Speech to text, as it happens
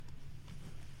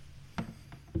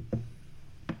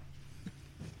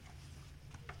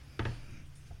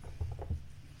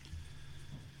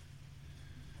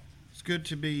It's good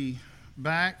to be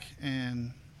back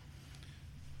and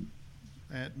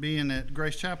being at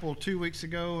Grace Chapel 2 weeks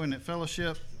ago and at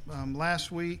Fellowship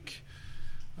last week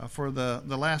for the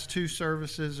last two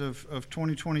services of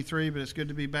 2023. But it's good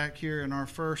to be back here in our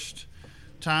first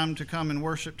time to come and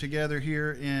worship together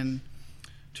here in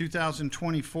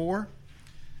 2024.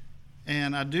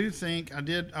 And I do think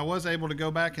I was able to go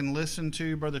back and listen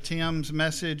to Brother Tim's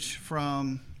message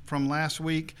from last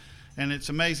week. And it's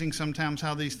amazing sometimes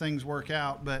how these things work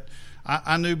out. But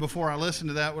I knew before I listened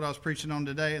to that what I was preaching on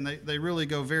today, and they really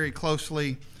go very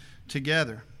closely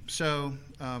together. So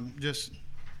just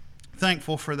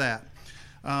thankful for that.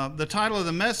 The title of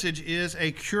the message is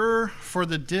A Cure for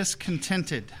the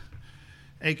Discontented.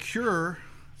 A Cure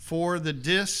for the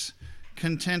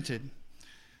Discontented.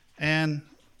 And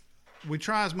we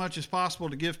try as much as possible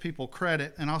to give people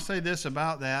credit. And I'll say this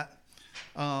about that.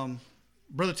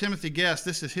 Brother Timothy Guest,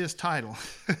 this is his title.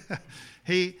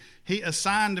 He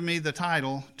assigned me the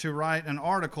title to write an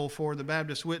article for the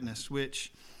Baptist Witness,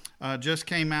 which just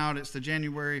came out. It's the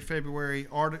January-February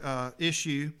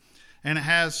issue, and it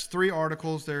has 3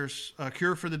 articles. There's A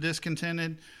Cure for the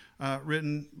Discontented,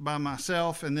 written by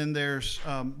myself, and then there's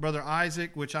Brother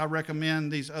Isaac, which I recommend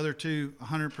these other two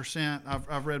 100%.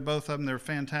 I've read both of them. They're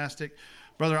fantastic.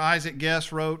 Brother Isaac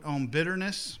Guest wrote on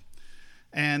bitterness.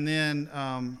 And then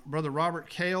Brother Robert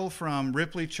Cale from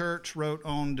Ripley Church wrote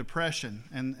on depression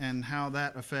and how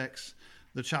that affects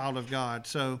the child of God.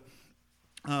 So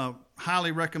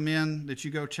highly recommend that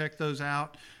you go check those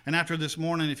out. And after this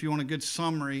morning, if you want a good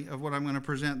summary of what I'm going to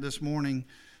present this morning,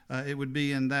 it would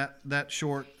be in that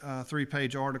short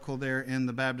 3-page article there in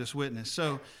the Baptist Witness.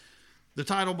 So the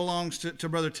title belongs to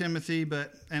Brother Timothy.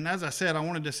 And as I said, I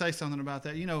wanted to say something about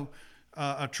that. You know,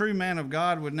 a true man of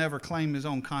God would never claim his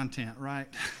own content, right?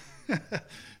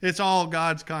 It's all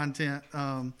God's content.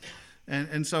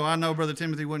 And so I know Brother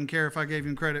Timothy wouldn't care if I gave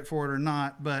him credit for it or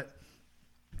not, but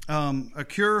A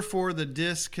Cure for the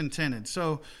Discontented.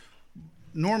 So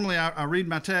normally I read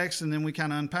my text and then we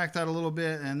kind of unpack that a little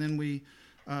bit and then we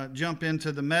jump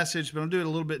into the message, but I'll do it a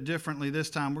little bit differently this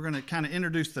time. We're going to kind of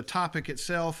introduce the topic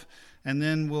itself and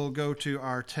then we'll go to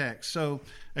our text. So,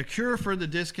 a cure for the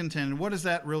discontented. What does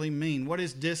that really mean? What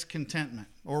is discontentment?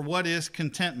 Or what is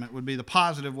contentment would be the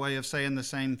positive way of saying the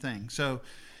same thing. So,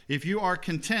 if you are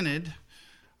contented,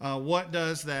 what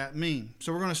does that mean?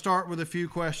 So, we're going to start with a few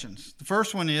questions. The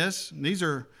first one is, these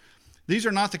are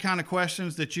not the kind of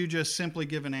questions that you just simply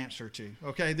give an answer to.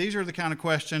 Okay, these are the kind of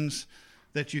questions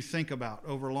that you think about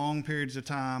over long periods of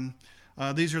time.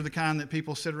 These are the kind that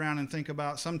people sit around and think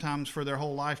about sometimes for their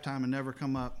whole lifetime and never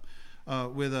come up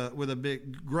with a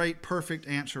big, great, perfect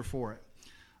answer for it,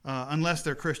 unless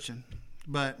they're Christian.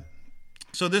 But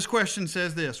so this question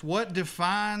says this: what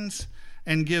defines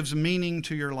and gives meaning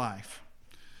to your life?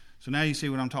 So now you see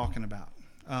what I'm talking about.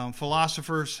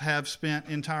 Philosophers have spent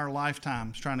entire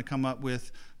lifetimes trying to come up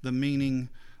with the meaning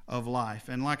of life.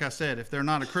 And like I said, if they're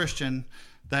not a Christian,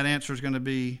 that answer is going to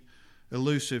be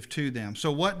elusive to them.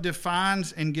 So what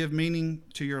defines and give meaning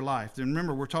to your life? Then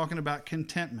remember, we're talking about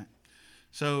contentment.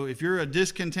 So if you're a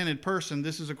discontented person,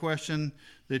 this is a question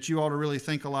that you ought to really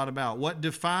think a lot about. What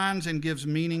defines and gives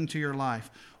meaning to your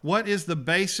life? What is the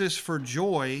basis for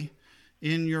joy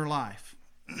in your life?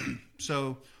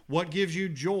 So what gives you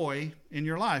joy in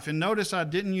your life? And notice I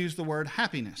didn't use the word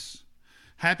happiness.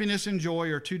 Happiness and joy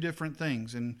are two different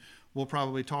things, and we'll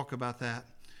probably talk about that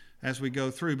as we go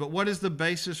through. But what is the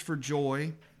basis for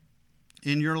joy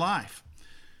in your life?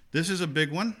 This is a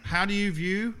big one. How do you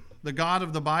view the God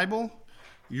of the Bible,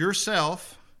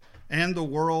 yourself, and the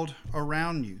world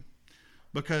around you?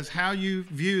 Because how you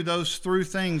view those three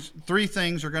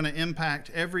things are going to impact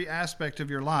every aspect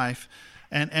of your life.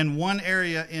 And one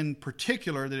area in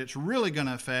particular that it's really going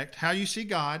to affect, how you see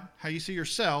God, how you see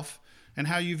yourself, and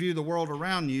how you view the world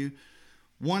around you.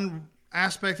 One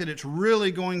aspect that it's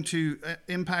really going to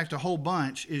impact a whole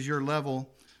bunch is your level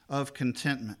of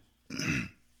contentment.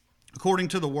 According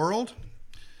to the world,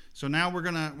 so now we're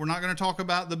not going to talk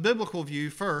about the biblical view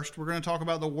first. We're going to talk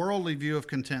about the worldly view of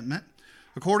contentment.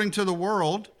 According to the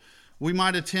world, we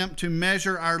might attempt to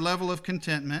measure our level of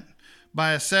contentment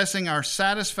by assessing our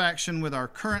satisfaction with our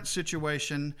current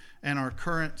situation and our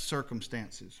current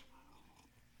circumstances.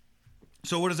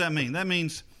 So what does that mean? That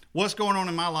means what's going on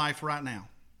in my life right now.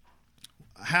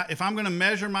 If I'm going to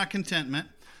measure my contentment,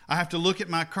 I have to look at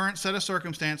my current set of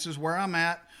circumstances, where I'm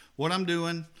at, what I'm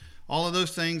doing, all of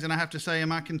those things, and I have to say,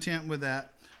 am I content with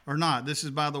that or not? This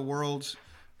is by the world's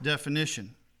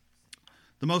definition.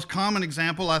 The most common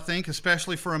example, I think,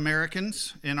 especially for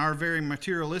Americans in our very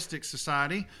materialistic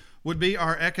society, would be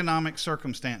our economic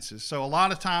circumstances. So a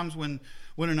lot of times when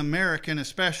an American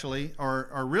especially,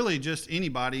 or really just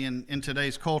anybody in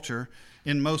today's culture,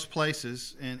 in most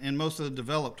places, in most of the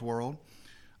developed world,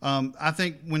 I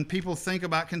think when people think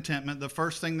about contentment, the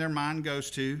first thing their mind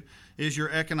goes to is your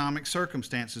economic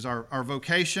circumstances, our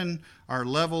vocation, our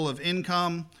level of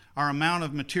income, our amount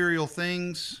of material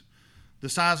things, the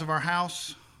size of our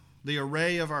house, the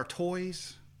array of our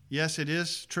toys. Yes, it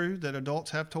is true that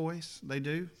adults have toys. They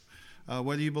do.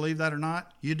 Whether you believe that or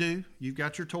not, you do. You've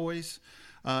got your toys,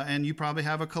 and you probably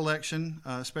have a collection,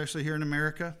 especially here in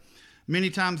America. Many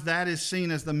times that is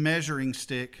seen as the measuring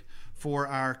stick for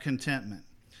our contentment.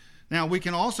 Now, we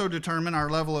can also determine our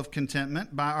level of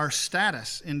contentment by our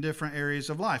status in different areas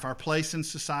of life, our place in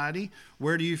society.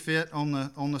 Where do you fit on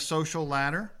the social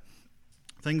ladder?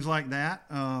 Things like that.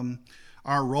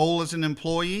 Our role as an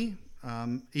employee,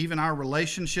 even our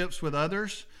relationships with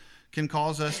others can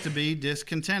cause us to be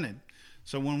discontented.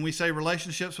 So when we say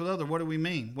relationships with others, what do we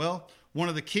mean? Well, one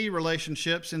of the key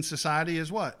relationships in society is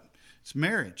what? It's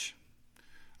marriage.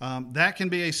 That can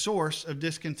be a source of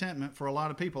discontentment for a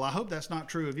lot of people. I hope that's not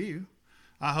true of you.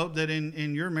 I hope that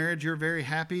in your marriage you're very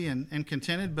happy and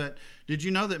contented, but did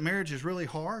you know that marriage is really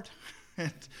hard?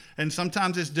 and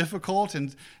sometimes it's difficult,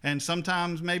 and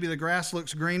sometimes maybe the grass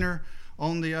looks greener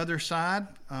on the other side.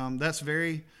 That's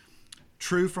very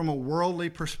true from a worldly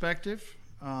perspective.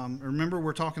 Remember,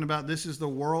 we're talking about this is the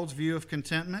world's view of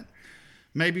contentment.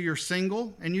 Maybe you're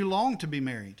single and you long to be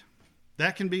married.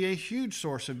 That can be a huge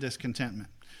source of discontentment.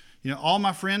 You know, all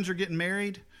my friends are getting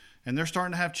married and they're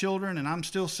starting to have children and I'm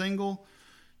still single.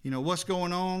 You know, what's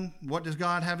going on? What does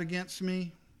God have against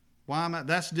me? Why am I?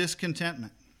 That's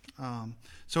discontentment.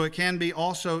 So it can be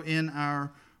also in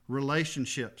our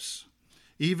relationships.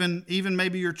 Even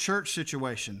maybe your church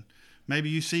situation. Maybe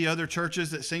you see other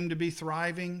churches that seem to be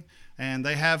thriving and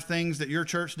they have things that your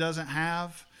church doesn't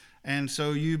have. And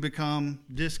so you become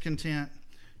discontent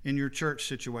in your church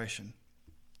situation.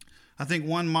 I think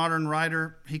one modern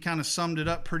writer, he kind of summed it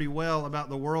up pretty well about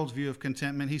the world's view of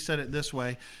contentment. He said it this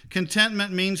way: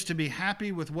 contentment means to be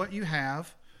happy with what you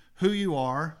have, who you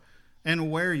are,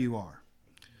 and where you are.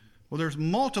 Well, there's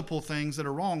multiple things that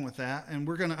are wrong with that, and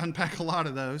we're going to unpack a lot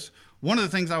of those. One of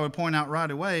the things I would point out right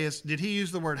away is, did he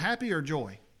use the word happy or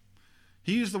joy?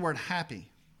 He used the word happy.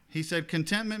 He said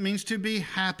contentment means to be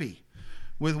happy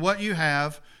with what you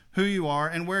have, who you are,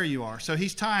 and where you are. So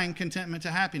he's tying contentment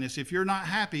to happiness. If you're not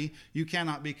happy, you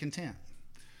cannot be content.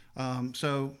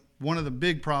 So one of the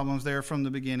big problems there from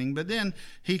the beginning. But then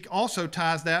he also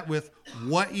ties that with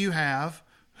what you have,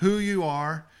 who you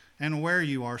are, and where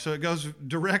you are. So it goes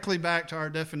directly back to our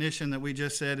definition that we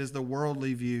just said is the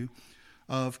worldly view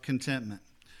of contentment.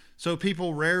 So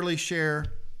people rarely share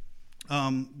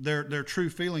their true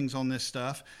feelings on this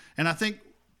stuff. And I think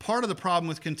part of the problem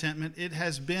with contentment, it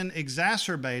has been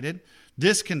exacerbated,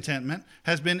 discontentment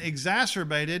has been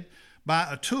exacerbated by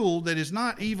a tool that is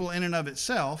not evil in and of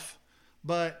itself,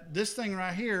 but this thing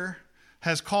right here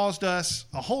has caused us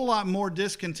a whole lot more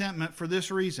discontentment for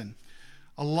this reason.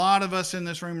 A lot of us in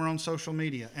this room are on social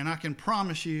media, and I can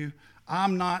promise you,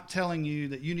 I'm not telling you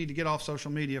that you need to get off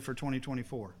social media for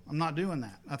 2024. I'm not doing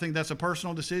that. I think that's a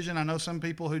personal decision. I know some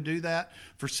people who do that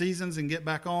for seasons and get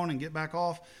back on and get back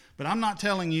off. But I'm not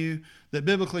telling you that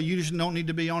biblically you just don't need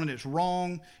to be on it. It's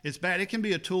wrong. It's bad. It can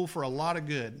be a tool for a lot of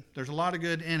good. There's a lot of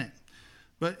good in it.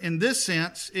 But in this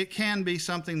sense, it can be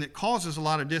something that causes a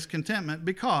lot of discontentment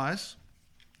because,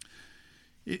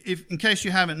 in case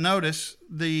you haven't noticed,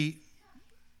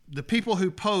 the people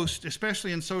who post,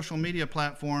 especially in social media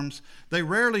platforms, they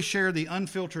rarely share the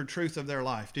unfiltered truth of their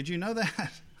life. Did you know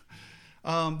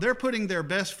that? They're putting their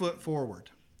best foot forward.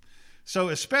 So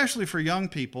especially for young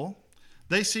people,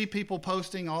 they see people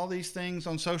posting all these things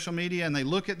on social media and they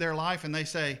look at their life and they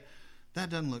say, that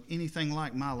doesn't look anything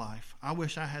like my life. I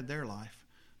wish I had their life.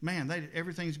 Man,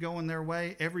 everything's going their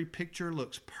way. Every picture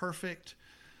looks perfect.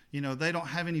 You know, they don't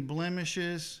have any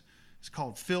blemishes. It's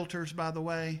called filters, by the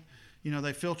way. You know,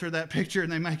 they filter that picture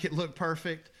and they make it look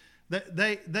perfect.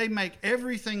 They make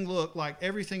everything look like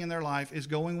everything in their life is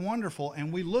going wonderful.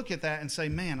 And we look at that and say,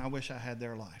 man, I wish I had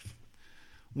their life.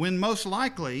 When most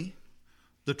likely,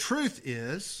 the truth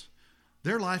is,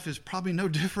 their life is probably no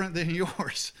different than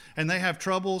yours. And they have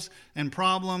troubles and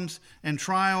problems and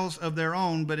trials of their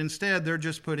own, but instead they're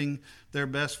just putting their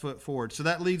best foot forward. So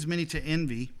that leads many to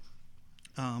envy.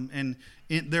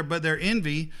 But their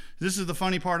envy, this is the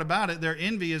funny part about it, their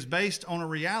envy is based on a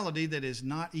reality that is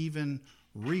not even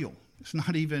real. It's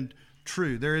not even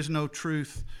true. There is no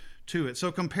truth to it.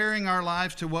 So comparing our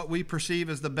lives to what we perceive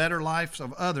as the better lives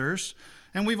of others,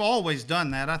 and we've always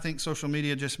done that. I think social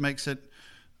media just makes it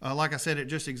like I said, it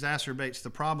just exacerbates the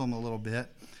problem a little bit.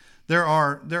 There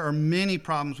are many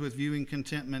problems with viewing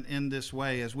contentment in this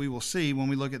way, as we will see when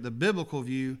we look at the biblical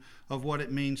view of what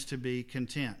it means to be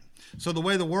content. So the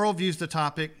way the world views the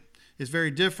topic is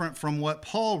very different from what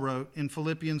Paul wrote in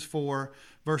Philippians 4,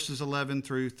 verses 11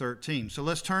 through 13. So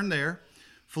let's turn there.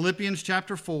 Philippians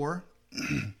chapter 4,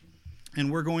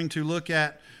 and we're going to look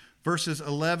at verses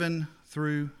 11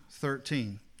 through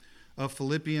 13 of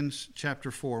Philippians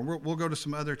chapter 4. We'll go to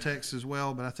some other texts as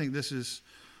well, but I think this is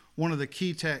one of the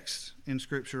key texts in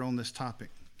Scripture on this topic.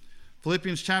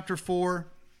 Philippians chapter 4,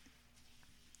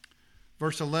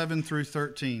 verse 11 through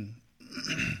 13.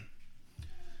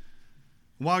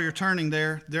 While you're turning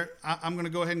there, I'm going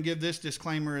to go ahead and give this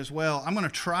disclaimer as well. I'm going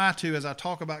to try to, as I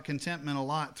talk about contentment a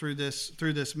lot through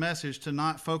this message, to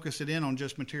not focus it in on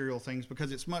just material things,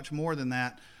 because it's much more than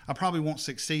that. I probably won't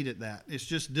succeed at that. It's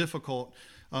just difficult.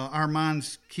 Our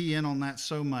minds key in on that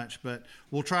so much, but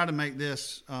we'll try to make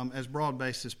this as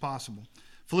broad-based as possible.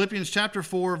 Philippians chapter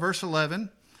 4, verse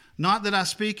 11, "Not that I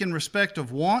speak in respect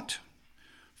of want,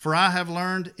 for I have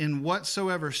learned in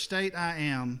whatsoever state I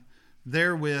am,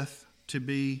 therewith to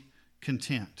be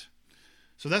content."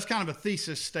 So that's kind of a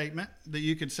thesis statement that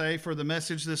you could say for the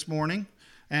message this morning.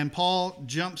 And Paul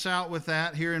jumps out with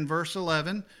that here in verse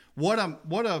 11. What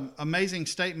a amazing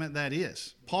statement that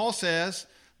is. Paul says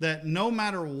that no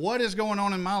matter what is going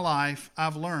on in my life,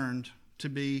 I've learned to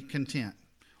be content.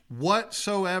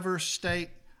 Whatsoever state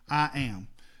I am.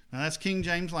 Now that's King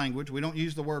James language. We don't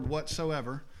use the word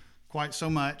whatsoever quite so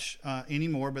much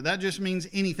anymore, but that just means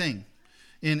anything.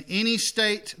 In any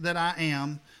state that I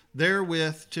am,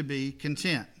 therewith to be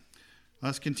content.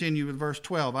 Let's continue with verse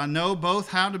 12. "I know both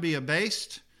how to be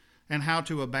abased and how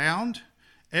to abound.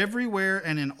 Everywhere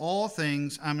and in all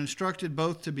things I'm instructed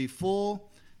both to be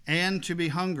full and to be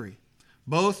hungry,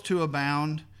 both to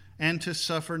abound and to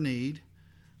suffer need.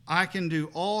 I can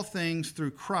do all things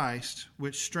through Christ,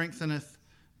 which strengtheneth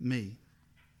me."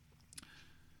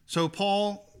 So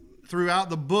Paul, throughout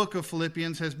the book of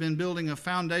Philippians, has been building a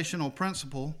foundational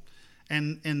principle.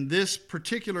 And in this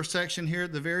particular section here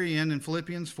at the very end in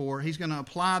Philippians 4, he's going to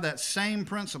apply that same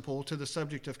principle to the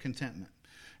subject of contentment.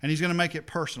 And he's going to make it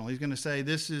personal. He's going to say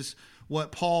this is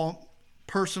what Paul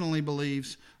personally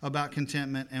believes about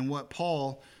contentment and what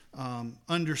Paul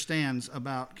understands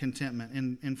about contentment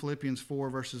in Philippians 4,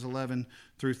 verses 11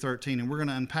 through 13. And we're going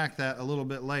to unpack that a little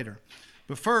bit later.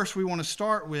 But first, we want to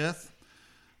start with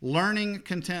learning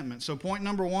contentment. So point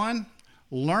number 1,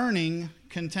 learning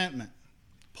contentment.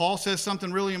 Paul says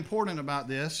something really important about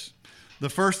this. The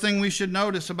first thing we should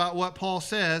notice about what Paul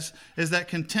says is that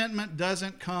contentment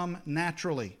doesn't come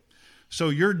naturally. So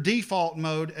your default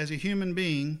mode as a human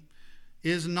being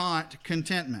is not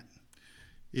contentment.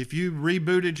 If you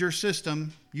rebooted your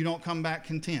system, you don't come back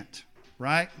content,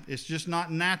 right? It's just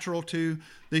not natural to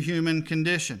the human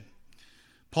condition.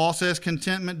 Paul says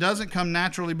contentment doesn't come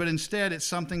naturally, but instead it's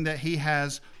something that he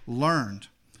has learned.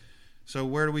 So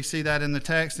where do we see that in the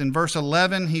text? In verse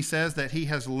 11, he says that he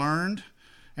has learned.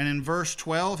 And in verse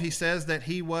 12, he says that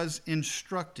he was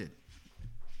instructed.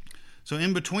 So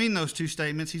in between those two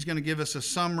statements, he's going to give us a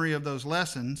summary of those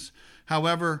lessons.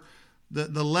 However,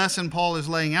 the lesson Paul is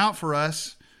laying out for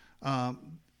us,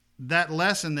 that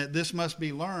lesson that this must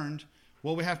be learned,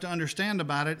 what we have to understand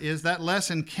about it is that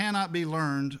lesson cannot be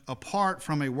learned apart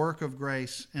from a work of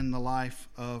grace in the life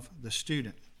of the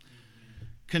student.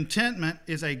 Contentment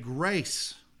is a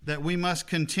grace that we must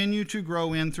continue to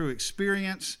grow in through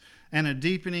experience and a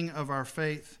deepening of our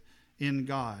faith in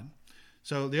God.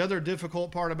 So the other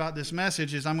difficult part about this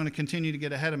message is I'm going to continue to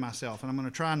get ahead of myself, and I'm going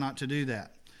to try not to do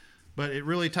that. But it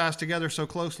really ties together so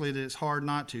closely that it's hard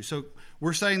not to. So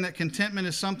we're saying that contentment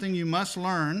is something you must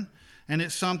learn, and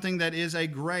it's something that is a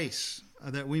grace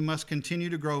that we must continue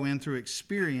to grow in through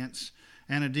experience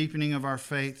and a deepening of our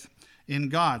faith in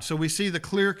God. So we see the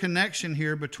clear connection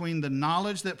here between the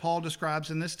knowledge that Paul describes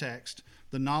in this text,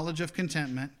 the knowledge of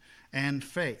contentment, and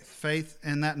faith. Faith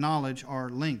and that knowledge are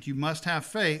linked. You must have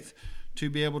faith to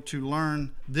be able to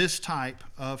learn this type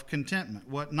of contentment.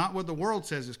 Not what the world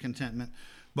says is contentment,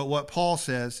 but what Paul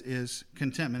says is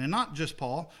contentment. And not just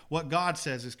Paul, what God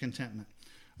says is contentment.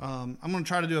 I'm going to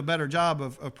try to do a better job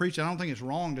of preaching. I don't think it's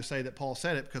wrong to say that Paul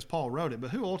said it because Paul wrote it,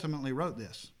 but who ultimately wrote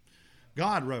this?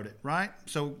 God wrote it, right?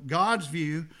 So God's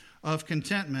view of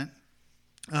contentment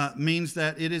means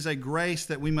that it is a grace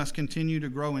that we must continue to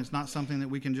grow in. It's not something that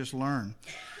we can just learn.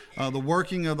 The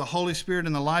working of the Holy Spirit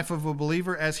in the life of a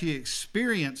believer as he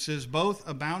experiences both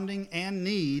abounding and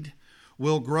need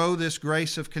will grow this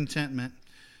grace of contentment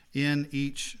in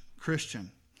each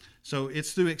Christian. So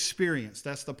it's through experience.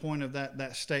 That's the point of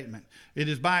that statement. It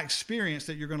is by experience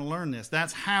that you're going to learn this.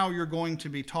 That's how you're going to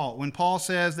be taught. When Paul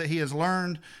says that he has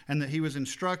learned and that he was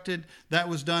instructed, that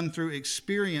was done through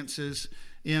experiences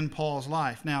in Paul's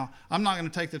life. Now, I'm not going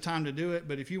to take the time to do it,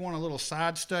 but if you want a little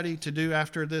side study to do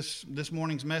after this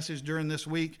morning's message during this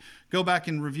week, go back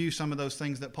and review some of those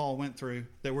things that Paul went through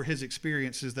that were his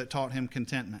experiences that taught him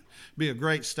contentment. Be a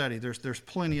great study. There's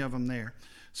plenty of them there.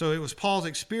 So it was Paul's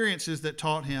experiences that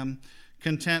taught him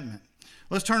contentment.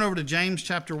 Let's turn over to James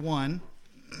chapter 1.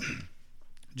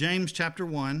 James chapter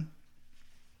 1.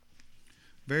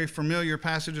 Very familiar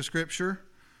passage of Scripture.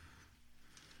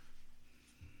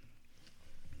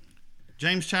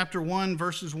 James chapter 1,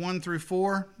 verses 1 through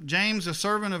 4. James, a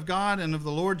servant of God and of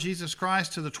the Lord Jesus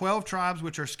Christ, to the 12 tribes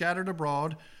which are scattered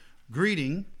abroad,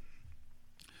 greeting.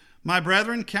 My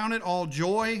brethren, count it all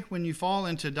joy when you fall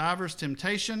into divers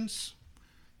temptations.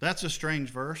 That's a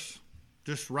strange verse,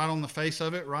 just right on the face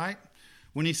of it, right?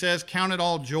 When he says, count it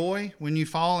all joy when you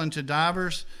fall into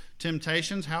divers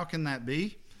temptations, how can that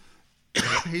be?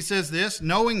 He says this,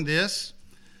 knowing this,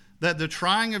 that the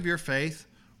trying of your faith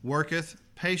worketh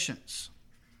patience.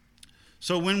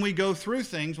 So when we go through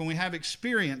things, when we have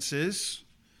experiences,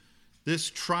 this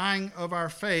trying of our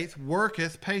faith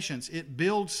worketh patience. It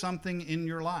builds something in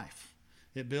your life.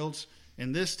 It builds,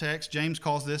 in this text, James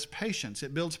calls this patience.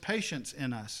 It builds patience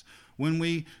in us. When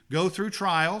we go through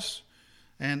trials,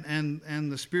 and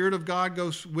the Spirit of God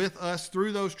goes with us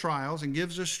through those trials and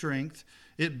gives us strength,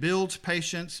 it builds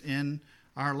patience in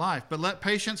our life. But let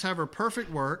patience have her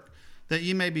perfect work, that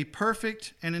ye may be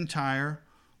perfect and entire,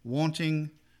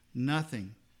 wanting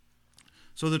nothing.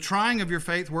 So the trying of your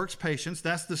faith works patience.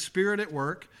 That's the Spirit at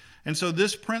work. And so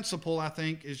this principle, I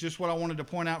think, is just what I wanted to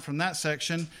point out from that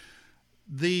section.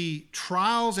 The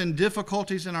trials and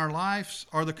difficulties in our lives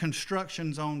are the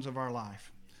construction zones of our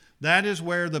life. That is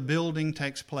where the building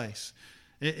takes place.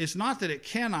 It's not that it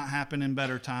cannot happen in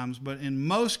better times, but in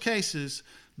most cases,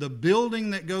 the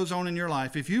building that goes on in your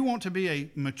life, if you want to be a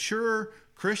mature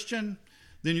Christian,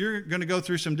 then you're going to go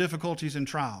through some difficulties and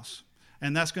trials.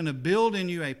 And that's going to build in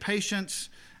you a patience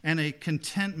and a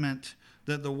contentment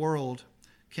that the world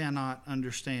cannot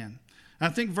understand. I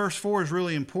think verse 4 is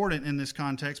really important in this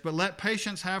context. But let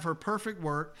patience have her perfect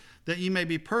work, that ye may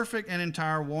be perfect and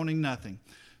entire, wanting nothing.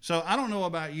 So I don't know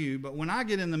about you, but when I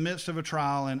get in the midst of a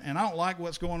trial and I don't like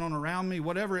what's going on around me,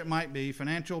 whatever it might be,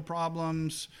 financial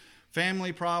problems,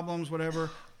 family problems,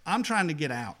 whatever, I'm trying to get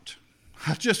out.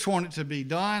 I just want it to be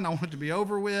done. I want it to be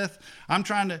over with. I'm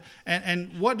trying to,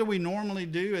 and what do we normally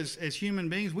do as human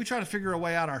beings? We try to figure a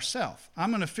way out ourselves. I'm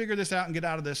going to figure this out and get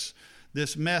out of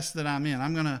this mess that I'm in.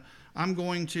 I'm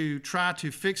going to try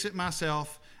to fix it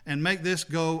myself and make this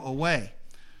go away.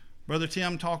 Brother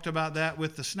Tim talked about that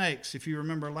with the snakes, if you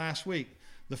remember last week.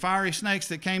 The fiery snakes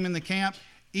that came in the camp,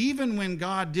 even when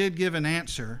God did give an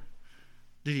answer,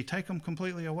 did he take them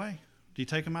completely away? Did he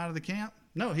take them out of the camp?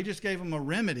 No, he just gave them a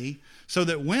remedy so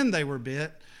that when they were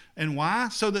bit, and why?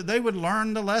 So that they would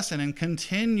learn the lesson and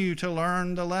continue to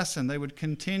learn the lesson. They would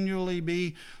continually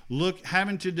be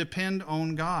having to depend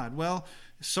on God. Well,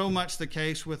 so much the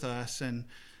case with us.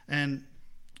 And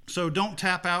so don't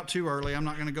tap out too early. I'm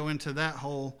not going to go into that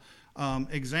whole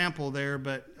example there,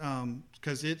 but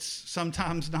because it's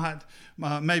sometimes not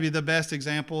maybe the best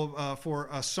example for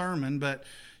a sermon, but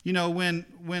you know,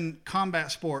 when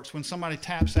combat sports, when somebody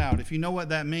taps out, if you know what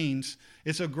that means,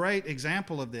 it's a great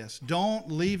example of this.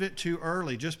 Don't leave it too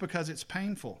early just because it's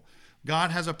painful. God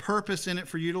has a purpose in it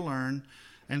for you to learn.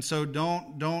 And so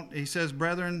don't, he says,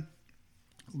 brethren,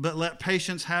 but let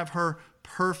patience have her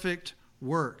perfect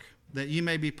work, that ye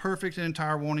may be perfect and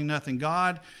entire, wanting nothing.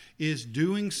 God is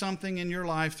doing something in your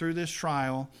life through this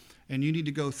trial, and you need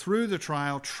to go through the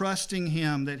trial trusting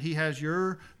him that he has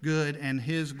your good and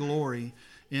his glory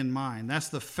in mind. That's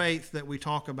the faith that we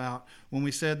talk about when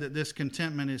we said that this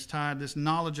contentment is tied, this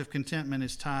knowledge of contentment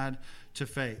is tied to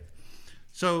faith.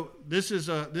 So this is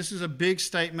a big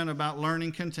statement about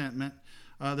learning contentment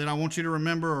that I want you to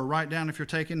remember or write down if you're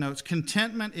taking notes.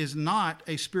 Contentment is not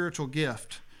a spiritual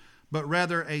gift, but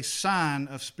rather a sign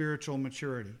of spiritual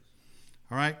maturity.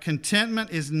 All right? Contentment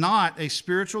is not a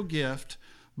spiritual gift,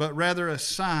 but rather a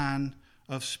sign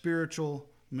of spiritual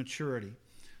maturity.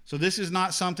 So this is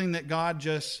not something that God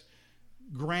just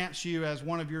grants you as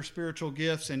one of your spiritual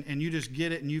gifts and you just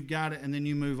get it and you've got it and then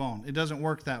you move on. It doesn't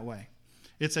work that way.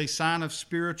 It's a sign of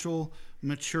spiritual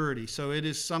maturity. So it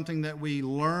is something that we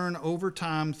learn over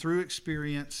time through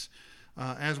experience,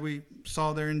 as we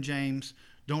saw there in James.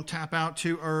 Don't tap out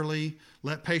too early.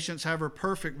 Let patience have her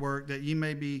perfect work, that ye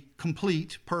may be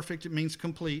complete. Perfect, it means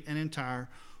complete and entire,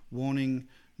 wanting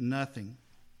nothing.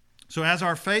 So as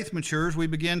our faith matures, we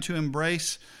begin to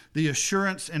embrace the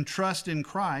assurance and trust in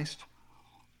Christ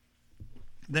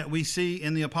that we see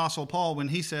in the Apostle Paul when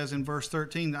he says in verse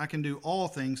 13, I can do all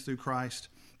things through Christ,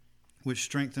 which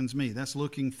strengthens me. That's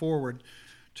looking forward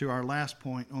to our last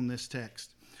point on this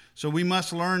text. So we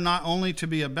must learn not only to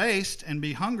be abased and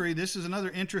be hungry. This is another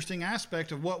interesting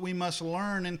aspect of what we must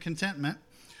learn in contentment.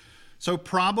 So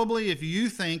probably if you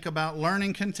think about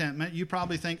learning contentment, you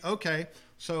probably think, okay,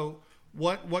 so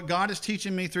what God is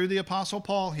teaching me through the Apostle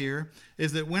Paul here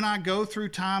is that when I go through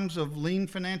times of lean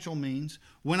financial means,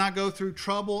 when I go through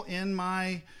trouble in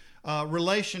my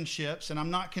relationships and I'm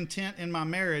not content in my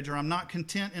marriage, or I'm not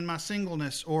content in my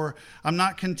singleness, or I'm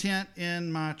not content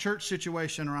in my church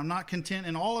situation, or I'm not content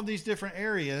in all of these different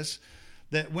areas,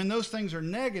 that when those things are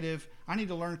negative, I need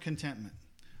to learn contentment.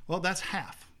 Well, that's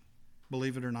half,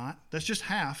 believe it or not. That's just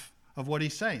half of what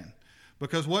he's saying.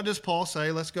 Because what does Paul say?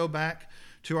 Let's go back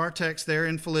to our text there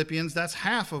in Philippians. That's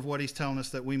half of what he's telling us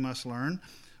that we must learn.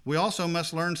 We also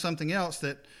must learn something else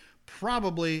that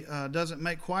probably doesn't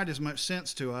make quite as much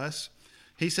sense to us.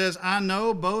 He says, I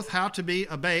know both how to be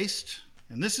abased,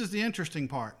 and this is the interesting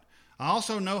part. I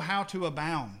also know how to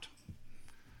abound.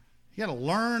 You got to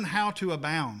learn how to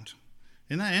abound.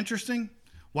 Isn't that interesting?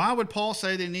 Why would Paul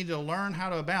say they need to learn how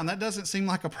to abound? That doesn't seem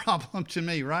like a problem to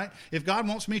me, right? If God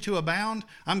wants me to abound,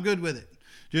 I'm good with it.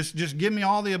 Just give me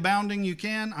all the abounding you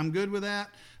can. I'm good with that.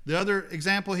 The other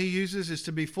example he uses is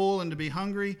to be full and to be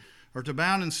hungry, or to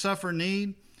abound and suffer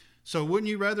need. So wouldn't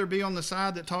you rather be on the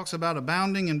side that talks about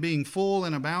abounding and being full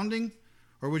and abounding?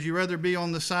 Or would you rather be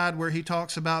on the side where he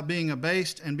talks about being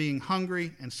abased and being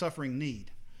hungry and suffering need?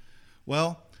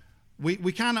 Well,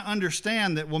 we kind of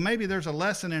understand that, well, maybe there's a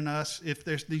lesson in us if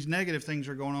there's these negative things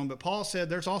are going on. But Paul said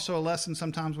there's also a lesson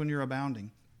sometimes when you're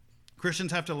abounding.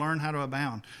 Christians have to learn how to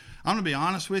abound. I'm going to be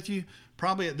honest with you.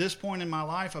 Probably at this point in my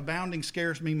life, abounding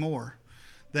scares me more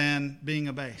than being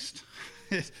abased.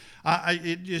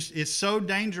 It's so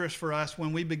dangerous for us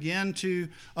when we begin to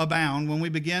abound, when we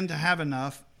begin to have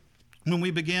enough, when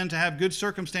we begin to have good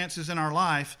circumstances in our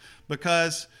life,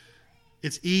 because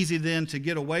it's easy then to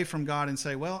get away from God and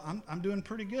say, well, I'm doing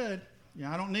pretty good.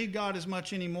 I don't need God as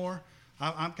much anymore.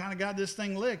 I've kind of got this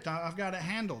thing licked. I've got it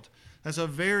handled. That's a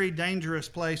very dangerous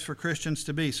place for Christians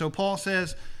to be. So Paul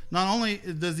says, not only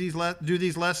do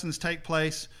these lessons take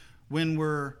place when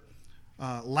we're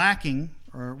lacking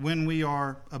or when we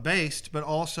are abased, but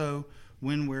also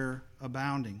when we're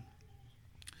abounding.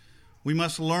 We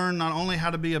must learn not only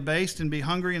how to be abased and be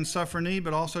hungry and suffer need,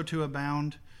 but also to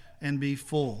abound and be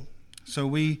full. So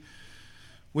we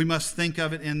must think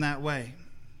of it in that way.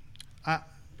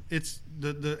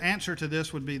 The answer to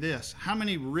this would be this. How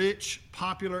many rich,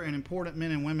 popular, and important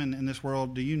men and women in this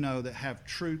world do you know that have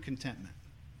true contentment?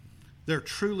 They're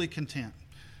truly content.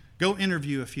 Go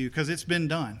interview a few, because it's been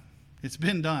done. It's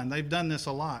been done. They've done this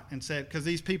a lot and said, because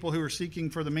these people who are seeking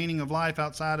for the meaning of life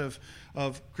outside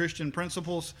of Christian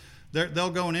principles, they'll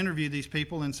go and interview these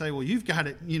people and say, well, you've got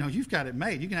it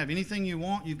made. You can have anything you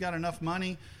want. You've got enough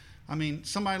money. I mean,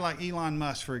 somebody like Elon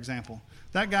Musk, for example,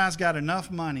 that guy's got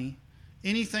enough money.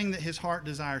 Anything that his heart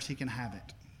desires, he can have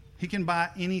it. He can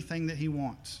buy anything that he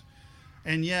wants.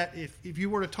 And yet, if you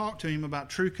were to talk to him about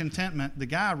true contentment, the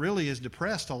guy really is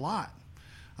depressed a lot.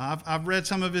 I've read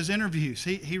some of his interviews.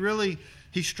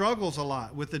 He struggles a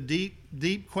lot with the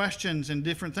deep questions and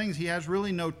different things. He has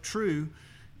really no true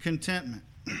contentment.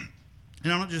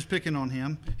 And I'm not just picking on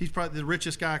him. He's probably the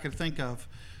richest guy I could think of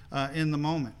in the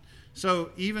moment.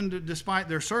 So even despite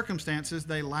their circumstances,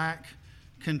 they lack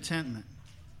contentment.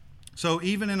 So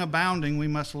even in abounding, we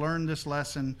must learn this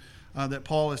lesson that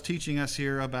Paul is teaching us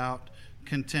here about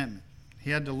contentment. He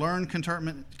had to learn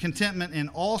contentment in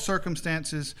all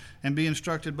circumstances and be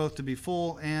instructed both to be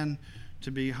full and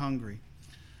to be hungry.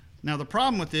 Now, the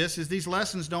problem with this is these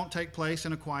lessons don't take place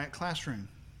in a quiet classroom,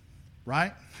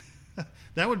 right?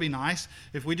 That would be nice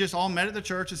if we just all met at the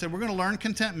church and said, we're going to learn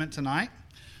contentment tonight.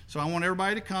 So I want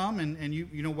everybody to come and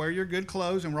you wear your good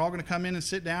clothes, and we're all going to come in and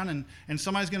sit down, and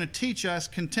somebody's going to teach us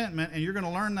contentment, and you're going to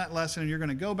learn that lesson, and you're going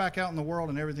to go back out in the world,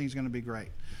 and everything's going to be great.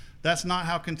 That's not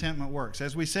how contentment works.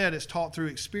 As we said, it's taught through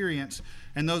experience,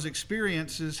 and those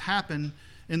experiences happen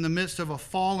in the midst of a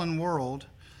fallen world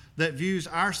that views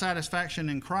our satisfaction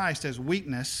in Christ as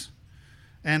weakness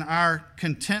and our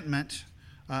contentment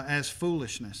as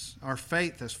foolishness, our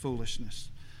faith as foolishness.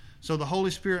 So the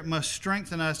Holy Spirit must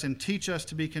strengthen us and teach us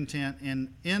to be content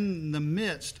in the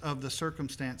midst of the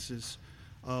circumstances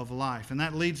of life. And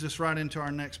that leads us right into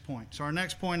our next point. So our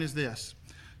next point is this: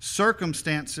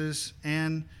 circumstances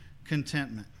and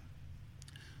contentment.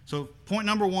 So point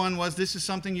number one was this is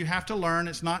something you have to learn.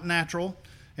 It's not natural.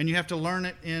 and you have to learn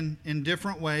it in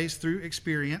different ways through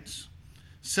experience.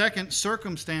 Second,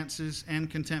 circumstances and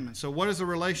contentment. So what is the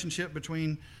relationship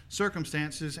between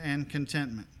circumstances and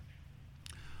contentment?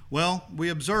 Well, we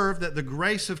observe that the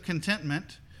grace of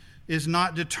contentment is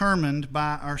not determined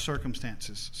by our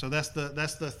circumstances. So that's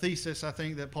the thesis, I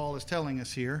think, that Paul is telling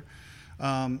us here.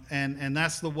 And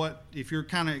that's if you're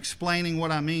kind of explaining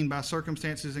what I mean by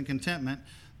circumstances and contentment,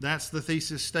 that's the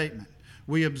thesis statement.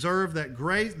 We observe that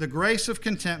the grace of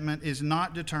contentment is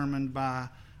not determined by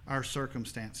our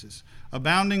circumstances.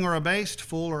 Abounding or abased,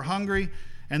 full or hungry.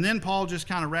 And then Paul just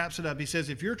kind of wraps it up. He says,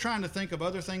 if you're trying to think of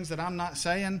other things that I'm not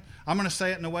saying, I'm going to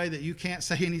say it in a way that you can't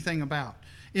say anything about.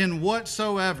 In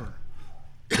whatsoever.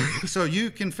 So you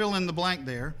can fill in the blank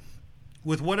there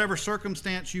with whatever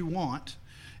circumstance you want.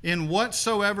 In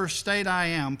whatsoever state I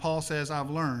am, Paul says, I've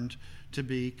learned to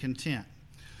be content.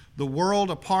 The world,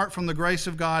 apart from the grace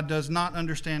of God, does not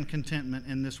understand contentment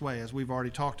in this way, as we've already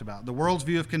talked about. The world's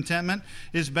view of contentment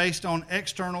is based on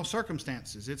external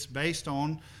circumstances. It's based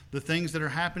on the things that are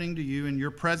happening to you in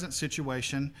your present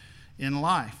situation in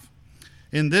life.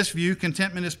 In this view,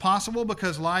 contentment is possible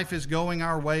because life is going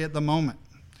our way at the moment.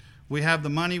 We have the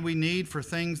money we need for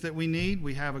things that we need.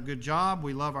 We have a good job.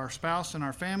 We love our spouse and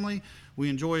our family. We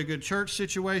enjoy a good church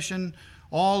situation.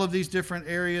 All of these different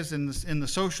areas in the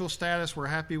social status, we're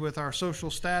happy with our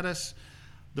social status.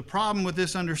 The problem with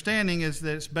this understanding is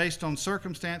that it's based on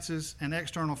circumstances and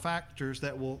external factors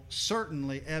that will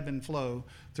certainly ebb and flow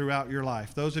throughout your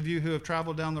life. Those of you who have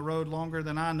traveled down the road longer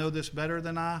than I know this better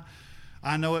than I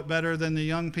know it better than the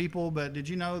young people, but did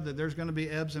you know that there's going to be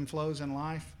ebbs and flows in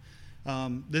life?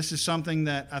 This is something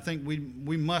that I think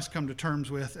we must come to terms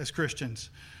with as Christians.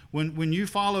 When you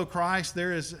follow Christ,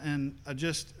 there is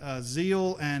just a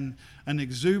zeal and an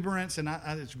exuberance, and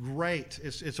it's great.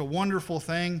 It's a wonderful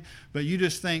thing, but you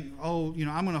just think, I'm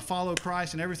going to follow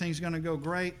Christ and everything's going to go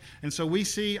great. And so we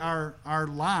see our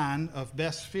line of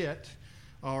best fit,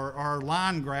 or our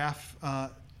line graph,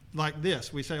 like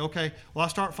this. We say, okay, well, I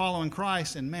start following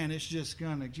Christ, and man, it's just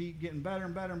going to keep getting better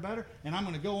and better and better, and I'm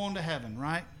going to go on to heaven,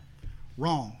 right?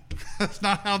 Wrong. That's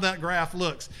not how that graph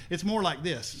looks. It's more like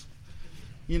this.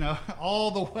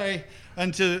 All the way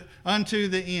unto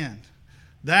the end.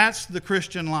 That's the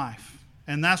Christian life.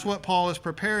 And that's what Paul is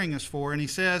preparing us for. And he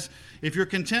says, if your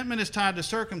contentment is tied to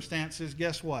circumstances,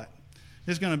 guess what?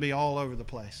 It's going to be all over the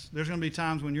place. There's going to be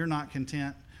times when you're not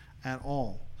content at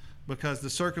all because the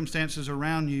circumstances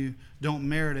around you don't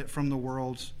merit it from the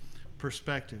world's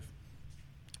perspective.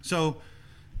 So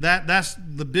that's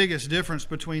the biggest difference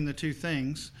between the two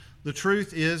things. The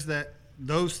truth is that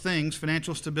those things,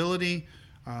 financial stability,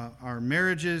 our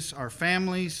marriages, our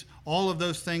families, all of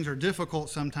those things are difficult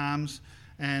sometimes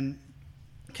and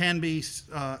can be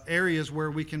areas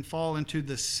where we can fall into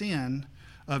the sin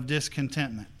of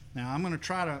discontentment. Now, I'm going to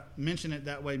try to mention it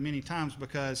that way many times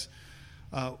because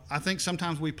I think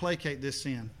sometimes we placate this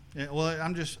sin. Well,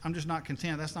 I'm just not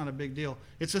content. That's not a big deal.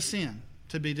 It's a sin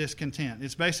to be discontent.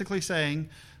 It's basically saying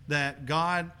that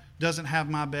God doesn't have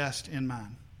my best in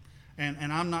mind,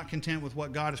 and I'm not content with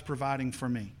what God is providing for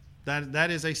me. That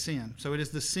is a sin. So it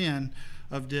is the sin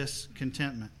of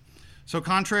discontentment. So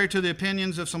contrary to the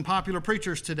opinions of some popular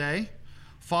preachers today,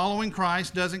 following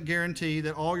Christ doesn't guarantee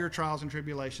that all your trials and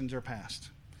tribulations are past.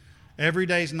 Every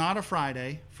day is not a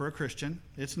Friday for a Christian.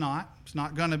 It's not. It's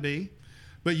not going to be.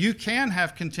 But you can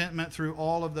have contentment through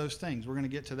all of those things. We're going to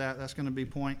get to that. That's going to be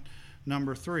point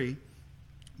number 3.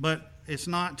 But it's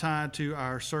not tied to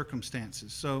our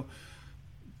circumstances. So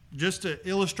just to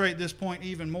illustrate this point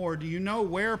even more, do you know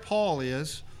where Paul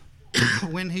is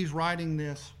when he's writing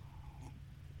this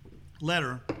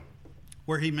letter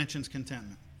where he mentions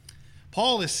contentment?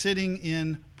 Paul is sitting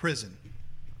in prison.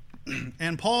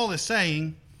 And Paul is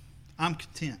saying, I'm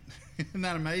content. Isn't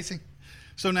that amazing?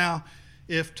 So now,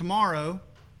 if tomorrow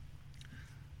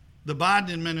the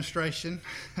Biden administration,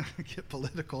 get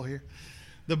political here,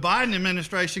 the Biden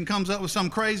administration comes up with some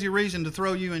crazy reason to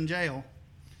throw you in jail,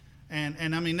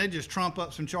 and I mean, they just trump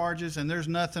up some charges, and there's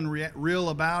nothing real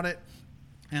about it.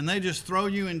 And they just throw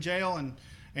you in jail,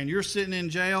 and you're sitting in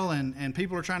jail, and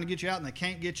people are trying to get you out, and they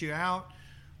can't get you out.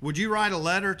 Would you write a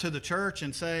letter to the church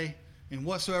and say, in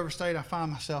whatsoever state I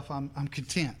find myself, I'm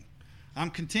content. I'm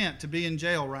content to be in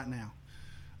jail right now.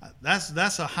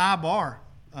 That's a high bar.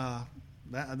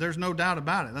 There's no doubt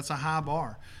about it. That's a high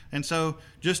bar. And so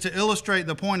just to illustrate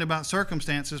the point about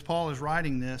circumstances, Paul is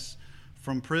writing this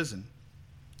from prison.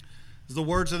 As the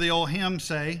words of the old hymn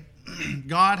say,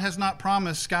 God has not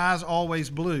promised skies always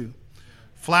blue,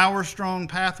 flower-strewn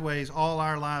pathways all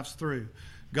our lives through.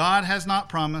 God has not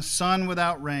promised sun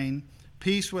without rain,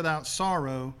 peace without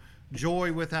sorrow,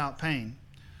 joy without pain.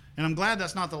 And I'm glad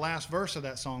that's not the last verse of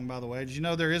that song, by the way. Did you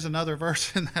know there is another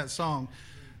verse in that song?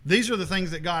 These are the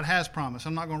things that God has promised.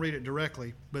 I'm not going to read it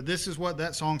directly, but this is what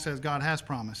that song says God has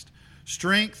promised.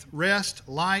 Strength, rest,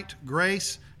 light,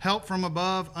 grace, help from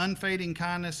above, unfading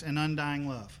kindness, and undying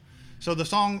love. So the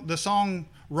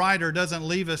songwriter doesn't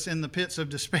leave us in the pits of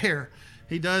despair.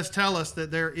 He does tell us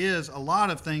that there is a lot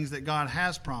of things that God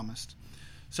has promised.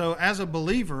 So as a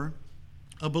believer's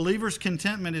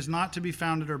contentment is not to be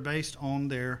founded or based on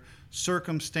their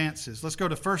circumstances. Let's go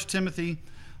to 1 Timothy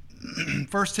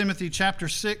chapter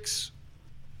 6,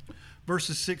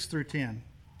 verses 6 through 10.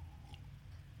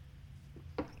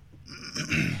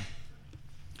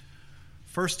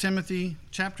 1 Timothy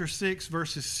chapter 6,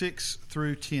 verses 6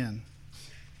 through 10.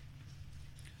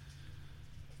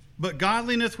 But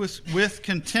godliness with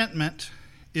contentment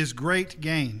is great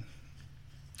gain.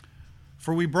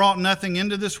 For we brought nothing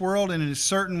into this world, and it is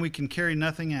certain we can carry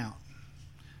nothing out.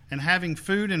 And having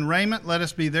food and raiment, let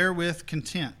us be therewith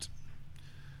content.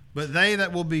 But they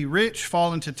that will be rich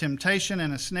fall into temptation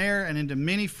and a snare, and into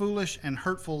many foolish and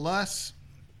hurtful lusts,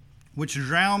 which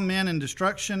drown men in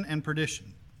destruction and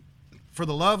perdition. For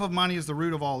the love of money is the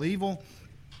root of all evil,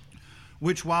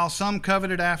 which while some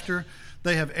coveted after,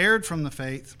 they have erred from the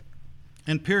faith,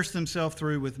 and pierced themselves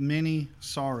through with many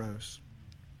sorrows.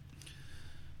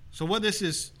 So what this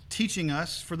is teaching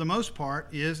us, for the most part,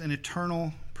 is an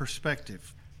eternal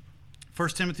perspective. 1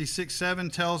 Timothy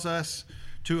 6:7 tells us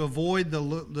to avoid the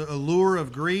allure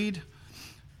of greed,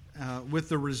 with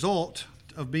the result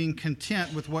of being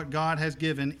content with what God has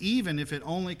given, even if it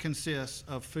only consists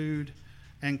of food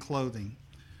and clothing.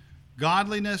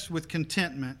 Godliness with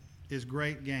contentment is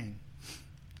great gain.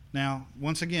 Now,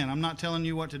 once again, I'm not telling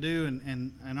you what to do,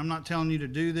 and I'm not telling you to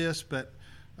do this, but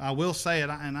I will say it,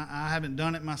 and I haven't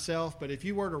done it myself, but if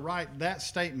you were to write that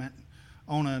statement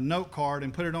on a note card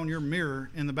and put it on your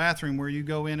mirror in the bathroom where you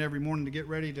go in every morning to get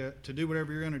ready to do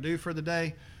whatever you're going to do for the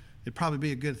day, it'd probably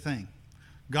be a good thing.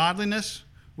 Godliness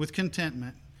with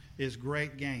contentment is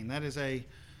great gain. That is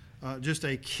just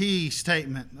a key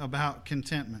statement about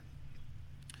contentment.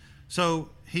 So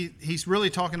he's really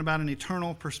talking about an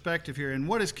eternal perspective here. And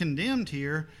what is condemned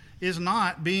here is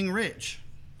not being rich.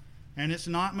 And it's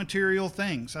not material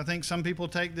things. I think some people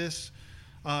take this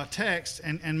text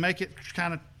and make it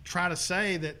kind of try to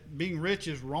say that being rich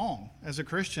is wrong as a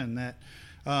Christian, that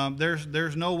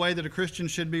there's no way that a Christian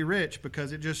should be rich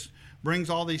because it just brings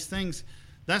all these things.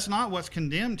 That's not what's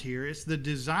condemned here. It's the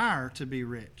desire to be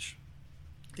rich.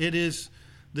 It is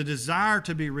the desire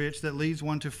to be rich that leads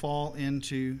one to fall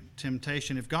into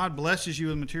temptation. If God blesses you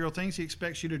with material things, He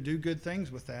expects you to do good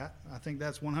things with that. I think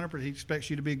that's 100%. He expects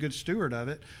you to be a good steward of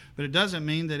it. But it doesn't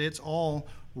mean that it's all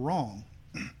wrong.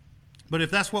 But if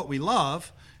that's what we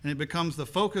love, and it becomes the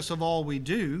focus of all we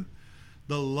do,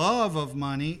 the love of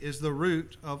money is the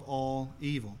root of all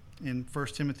evil in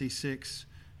 1 Timothy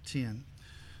 6:10.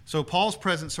 So Paul's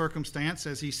present circumstance,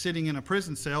 as he's sitting in a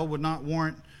prison cell, would not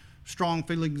warrant strong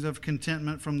feelings of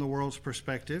contentment from the world's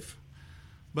perspective.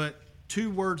 But two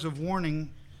words of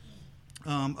warning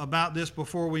about this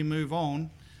before we move on.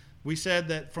 We said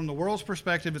that from the world's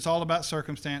perspective, it's all about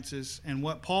circumstances. And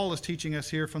what Paul is teaching us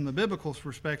here from the biblical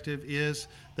perspective is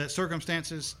that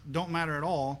circumstances don't matter at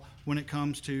all when it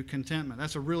comes to contentment.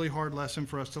 That's a really hard lesson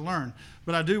for us to learn.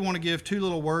 But I do want to give two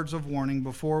little words of warning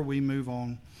before we move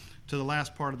on to the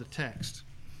last part of the text.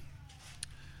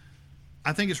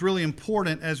 I think it's really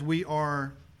important as we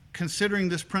are considering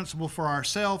this principle for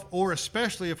ourselves, or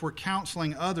especially if we're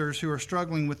counseling others who are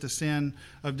struggling with the sin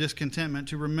of discontentment,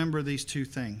 to remember these two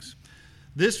things.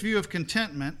 This view of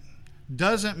contentment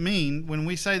doesn't mean, when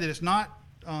we say that it's not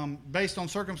based on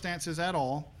circumstances at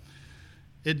all,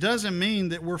 it doesn't mean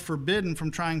that we're forbidden from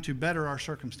trying to better our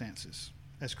circumstances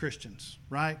as Christians,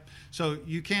 right? So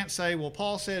you can't say, well,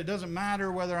 Paul said it doesn't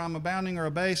matter whether I'm abounding or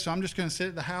abased, so I'm just going to sit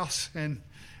at the house and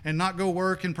not go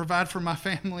work and provide for my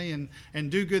family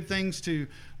and do good things to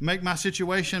make my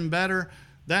situation better.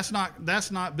 That's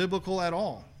not biblical at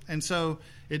all. And so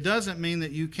it doesn't mean that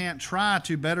you can't try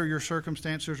to better your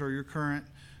circumstances or your current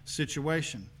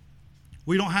situation.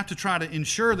 We don't have to try to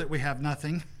ensure that we have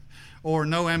nothing or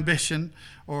no ambition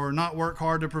or not work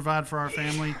hard to provide for our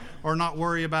family or not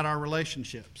worry about our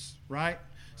relationships, right?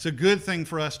 It's a good thing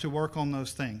for us to work on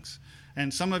those things.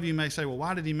 And some of you may say, well,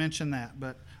 why did he mention that?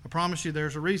 But I promise you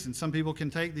there's a reason. Some people can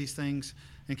take these things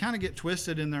and kind of get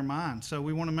twisted in their mind. So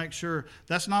we want to make sure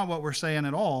that's not what we're saying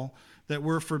at all, that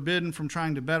we're forbidden from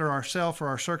trying to better ourselves or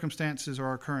our circumstances or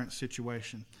our current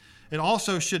situation. It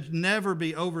also should never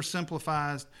be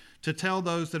oversimplified to tell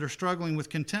those that are struggling with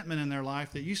contentment in their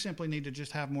life that you simply need to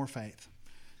just have more faith.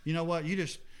 You know what? You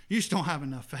just don't have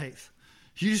enough faith.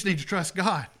 You just need to trust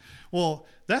God. Well,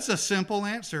 that's a simple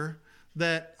answer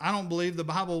that I don't believe the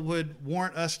Bible would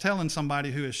warrant us telling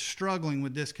somebody who is struggling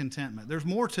with discontentment. There's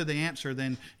more to the answer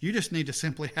than you just need to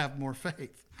simply have more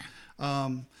faith.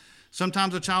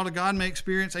 Sometimes a child of God may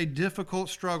experience a difficult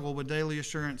struggle with daily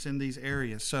assurance in these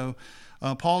areas. So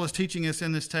Paul is teaching us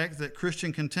in this text that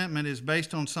Christian contentment is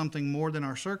based on something more than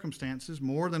our circumstances,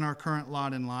 more than our current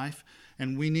lot in life.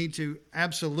 And we need to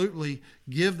absolutely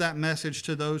give that message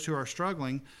to those who are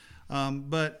struggling.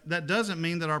 But that doesn't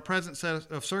mean that our present set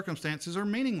of circumstances are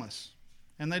meaningless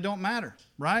and they don't matter,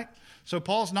 right? So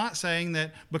Paul's not saying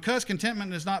that because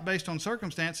contentment is not based on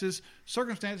circumstances,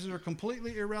 circumstances are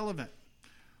completely irrelevant.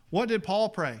 What did Paul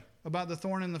pray about the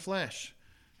thorn in the flesh?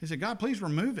 He said, God, please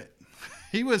remove it.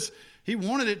 He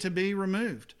wanted it to be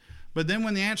removed. But then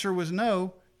when the answer was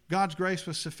no, God's grace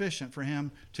was sufficient for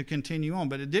him to continue on.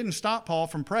 But it didn't stop Paul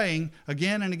from praying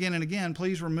again and again and again,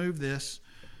 please remove this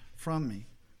from me.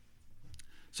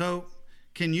 So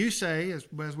can you say,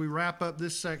 as we wrap up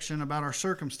this section about our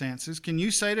circumstances, can you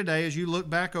say today, as you look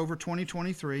back over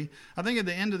 2023, I think at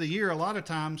the end of the year, a lot of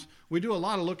times we do a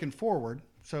lot of looking forward.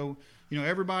 So,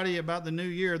 everybody about the new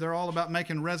year, they're all about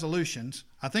making resolutions.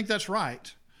 I think that's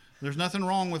right. There's nothing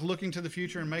wrong with looking to the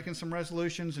future and making some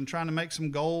resolutions and trying to make some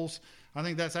goals. I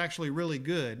think that's actually really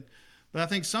good. But I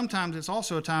think sometimes it's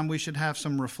also a time we should have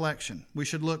some reflection. We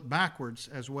should look backwards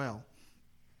as well.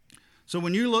 So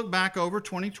when you look back over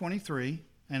 2023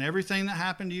 and everything that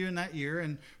happened to you in that year,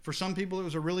 and for some people it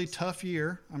was a really tough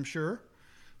year, I'm sure.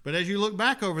 But as you look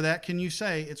back over that, can you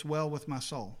say, it's well with my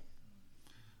soul?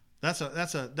 That's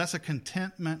a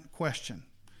contentment question.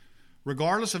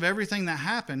 Regardless of everything that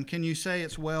happened, can you say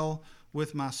it's well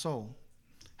with my soul?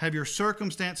 Have your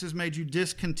circumstances made you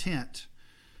discontent?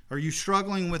 Are you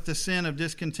struggling with the sin of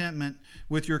discontentment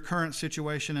with your current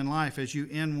situation in life as you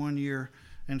end one year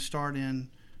and start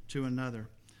into another?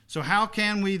 So how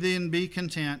can we then be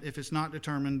content if it's not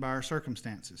determined by our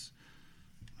circumstances?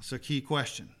 That's a key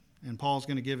question. And Paul's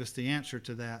going to give us the answer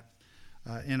to that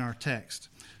in our text.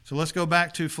 So let's go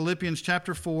back to Philippians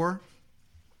chapter 4,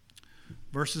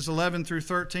 verses 11 through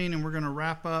 13, and we're going to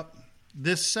wrap up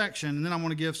this section, and then I want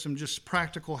to give some just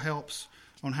practical helps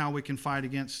on how we can fight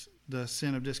against the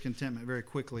sin of discontentment very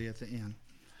quickly at the end.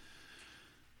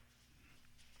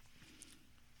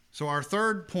 So our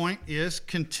third point is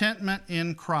contentment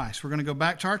in Christ. We're going to go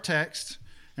back to our text,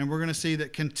 and we're going to see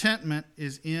that contentment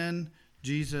is in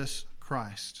Jesus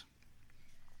Christ.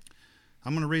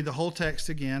 I'm going to read the whole text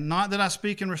again. Not that I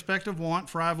speak in respect of want,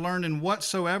 for I have learned in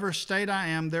whatsoever state I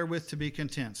am therewith to be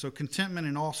content. So contentment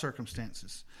in all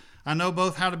circumstances. I know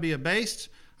both how to be abased,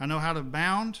 I know how to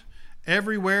abound.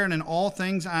 Everywhere and in all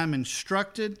things I am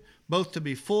instructed, both to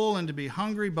be full and to be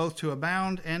hungry, both to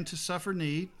abound and to suffer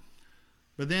need.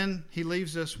 But then he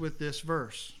leaves us with this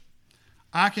verse.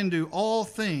 I can do all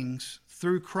things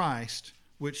through Christ,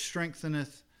 which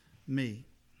strengtheneth me.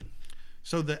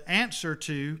 So the answer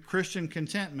to Christian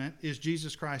contentment is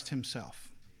Jesus Christ himself.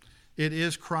 It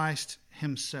is Christ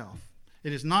himself.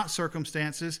 It is not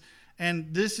circumstances,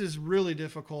 and this is really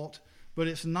difficult, but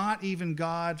it's not even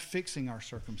God fixing our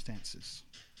circumstances.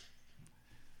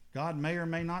 God may or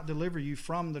may not deliver you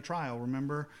from the trial.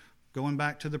 Remember, going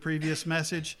back to the previous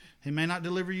message, he may not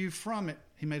deliver you from it.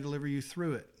 He may deliver you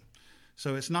through it.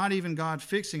 So it's not even God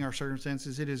fixing our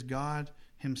circumstances. It is God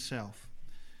himself.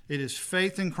 It is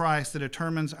faith in Christ that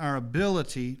determines our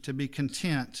ability to be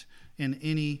content in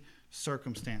any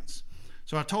circumstance.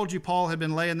 So I told you Paul had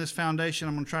been laying this foundation.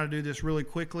 I'm going to try to do this really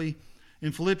quickly.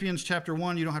 In Philippians chapter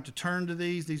 1, you don't have to turn to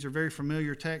these. These are very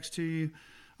familiar texts to you.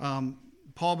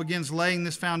 Paul begins laying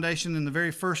this foundation in the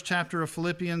very first chapter of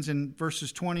Philippians in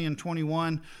verses 20 and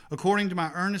 21. According to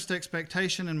my earnest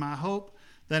expectation and my hope,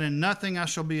 that in nothing I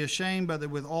shall be ashamed, but that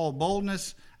with all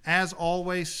boldness, as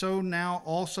always, so now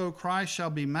also Christ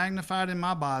shall be magnified in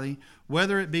my body,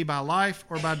 whether it be by life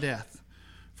or by death.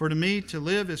 For to me to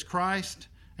live is Christ,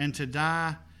 and to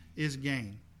die is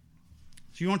gain.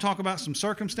 So you want to talk about some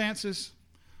circumstances?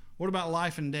 What about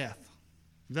life and death?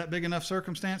 Is that big enough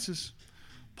circumstances?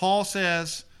 Paul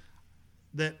says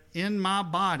that in my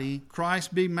body,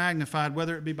 Christ be magnified,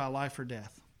 whether it be by life or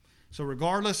death. So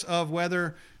regardless of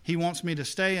whether he wants me to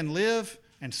stay and live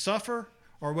and suffer,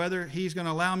 or whether he's going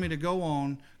to allow me to go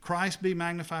on, Christ be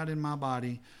magnified in my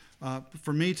body.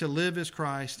 For me to live is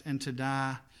Christ, and to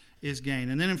die is gain.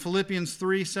 And then in Philippians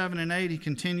 3, 7, and 8, he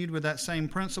continued with that same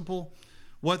principle.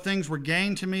 What things were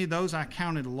gain to me, those I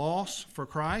counted loss for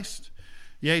Christ.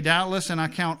 Yea, doubtless, and I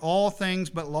count all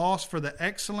things but loss for the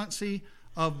excellency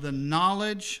of the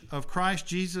knowledge of Christ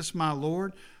Jesus my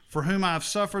Lord, for whom I have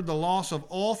suffered the loss of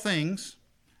all things,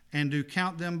 and do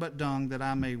count them but dung, that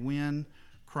I may win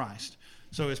Christ.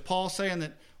 So is Paul saying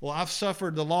that, well, I've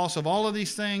suffered the loss of all of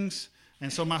these things,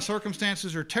 and so my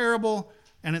circumstances are terrible,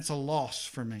 and it's a loss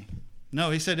for me?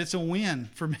 No, he said it's a win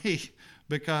for me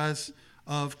because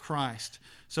of Christ.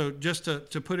 So just to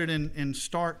put it in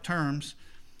stark terms,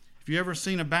 if you ever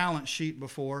seen a balance sheet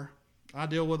before, I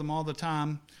deal with them all the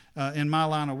time in my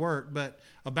line of work, but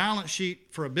a balance sheet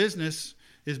for a business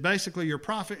is basically your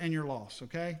profit and your loss,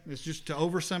 okay? It's just to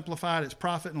oversimplify it, it's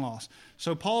profit and loss.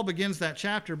 So Paul begins that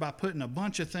chapter by putting a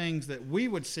bunch of things that we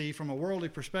would see from a worldly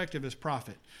perspective as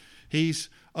profit. He's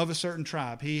of a certain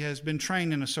tribe. He has been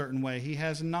trained in a certain way. He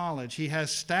has knowledge. He has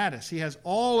status. He has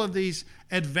all of these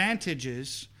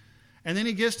advantages. And then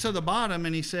he gets to the bottom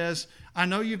and he says, I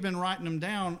know you've been writing them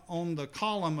down on the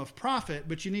column of profit,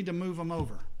 but you need to move them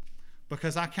over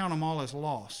because I count them all as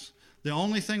loss. The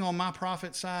only thing on my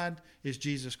profit side is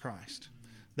Jesus Christ.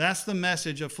 That's the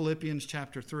message of Philippians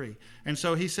chapter 3. And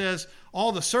so he says,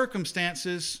 all the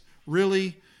circumstances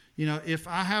really, if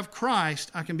I have Christ,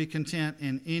 I can be content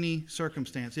in any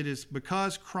circumstance. It is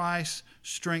because Christ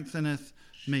strengtheneth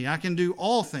me. I can do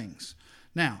all things.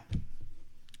 Now,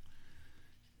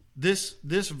 this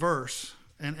verse,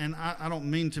 and I don't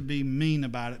mean to be mean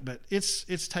about it, but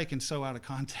it's taken so out of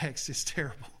context, it's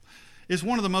terrible. It's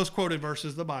one of the most quoted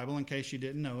verses of the Bible, in case you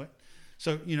didn't know it.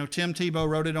 So, Tim Tebow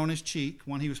wrote it on his cheek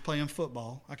when he was playing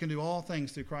football. I can do all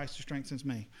things through Christ who strengthens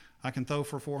me. I can throw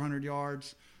for 400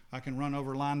 yards. I can run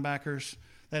over linebackers.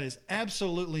 That is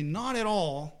absolutely not at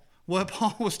all what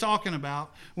Paul was talking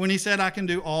about when he said, I can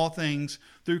do all things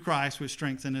through Christ which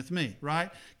strengtheneth me, right?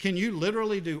 Can you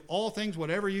literally do all things,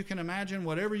 whatever you can imagine,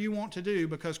 whatever you want to do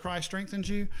because Christ strengthens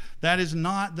you? That is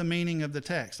not the meaning of the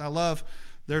text.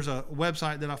 There's a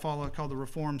website that I follow called The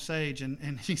Reformed Sage,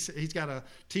 and he's got a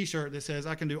T-shirt that says,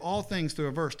 I can do all things through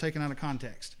a verse taken out of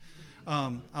context.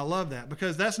 I love that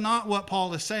because that's not what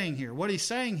Paul is saying here. What he's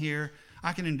saying here,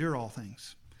 I can endure all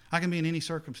things. I can be in any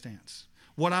circumstance.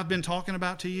 What I've been talking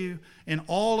about to you, in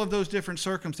all of those different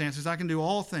circumstances, I can do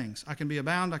all things. I can be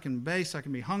abound, I can be base, I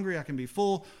can be hungry, I can be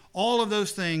full. All of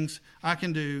those things I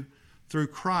can do through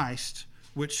Christ,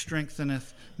 which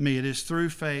strengtheneth me. It is through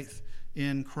faith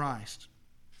in Christ.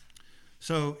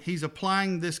 So he's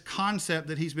applying this concept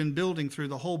that he's been building through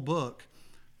the whole book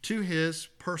to his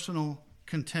personal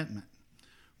contentment.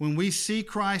 When we see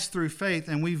Christ through faith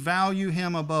and we value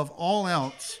him above all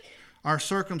else, our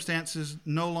circumstances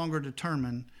no longer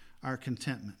determine our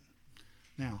contentment.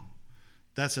 Now,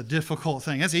 that's a difficult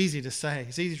thing. That's easy to say.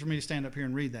 It's easy for me to stand up here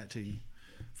and read that to you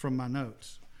from my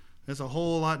notes. It's a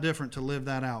whole lot different to live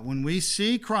that out. When we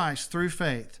see Christ through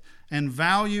faith and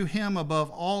value him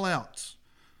above all else,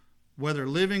 whether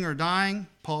living or dying,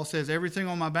 Paul says, everything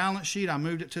on my balance sheet, I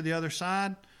moved it to the other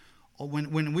side.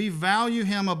 When we value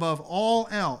him above all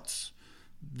else,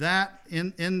 that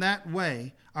in that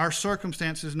way, our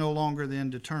circumstances no longer then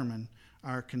determine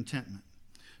our contentment.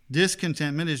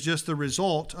 Discontentment is just the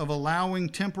result of allowing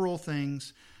temporal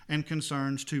things and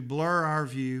concerns to blur our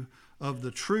view of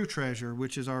the true treasure,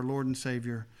 which is our Lord and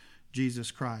Savior, Jesus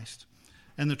Christ.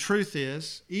 And the truth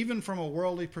is, even from a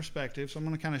worldly perspective, so I'm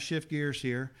going to kind of shift gears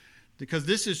here, because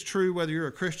this is true whether you're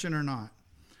a Christian or not.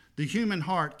 The human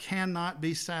heart cannot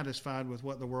be satisfied with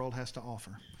what the world has to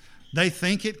offer. They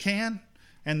think it can,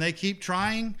 and they keep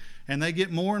trying, and they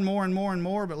get more and more and more and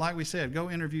more. But like we said,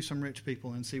 go interview some rich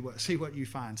people and see what you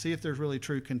find. See if there's really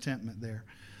true contentment there.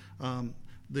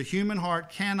 The human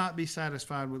heart cannot be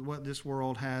satisfied with what this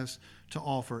world has to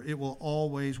offer. It will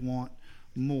always want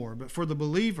more. But for the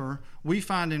believer, we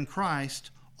find in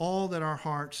Christ all that our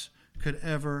hearts could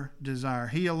ever desire.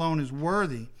 He alone is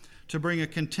worthy to bring a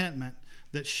contentment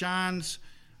that shines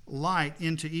light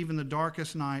into even the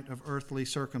darkest night of earthly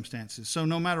circumstances. So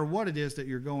no matter what it is that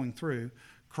you're going through,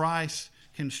 Christ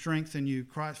can strengthen you.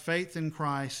 Faith in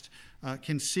Christ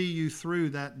can see you through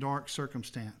that dark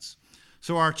circumstance.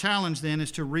 So our challenge then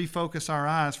is to refocus our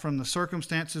eyes from the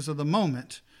circumstances of the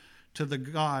moment to the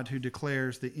God who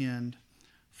declares the end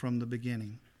from the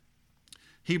beginning.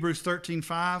 Hebrews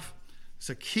 13:5. It's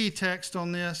a key text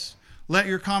on this. Let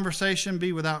your conversation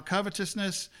be without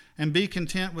covetousness, and be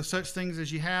content with such things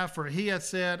as you have, for he hath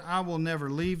said, I will never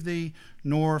leave thee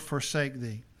nor forsake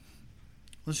thee.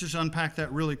 Let's just unpack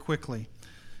that really quickly.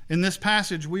 In this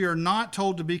passage, we are not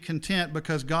told to be content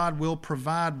because God will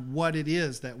provide what it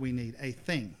is that we need, a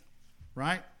thing,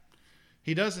 right?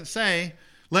 He doesn't say,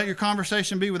 let your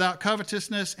conversation be without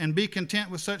covetousness and be content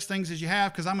with such things as you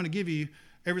have, because I'm going to give you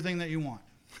everything that you want.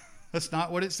 That's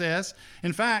not what it says.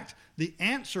 In fact, the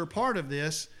answer part of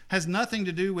this has nothing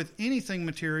to do with anything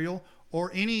material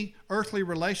or any earthly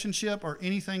relationship or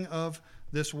anything of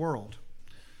this world.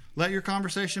 Let your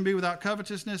conversation be without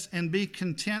covetousness and be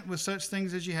content with such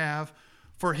things as you have,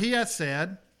 For he hath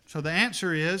said, so the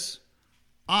answer is,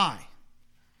 I.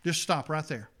 Just stop right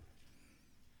there.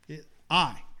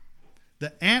 I.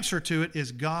 The answer to it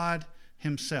is God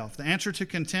himself. The answer to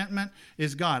contentment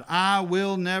is God. I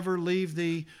will never leave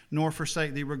thee nor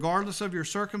forsake thee. Regardless of your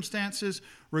circumstances,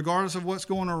 regardless of what's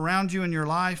going on around you in your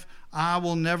life, I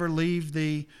will never leave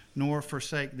thee nor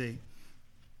forsake thee.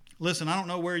 Listen, I don't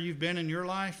know where you've been in your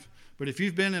life, but if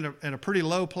you've been at a pretty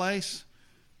low place,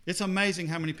 it's amazing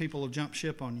how many people have jumped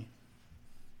ship on you.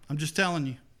 I'm just telling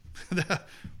you.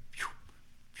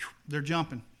 They're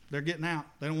jumping. They're getting out.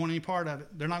 They don't want any part of it.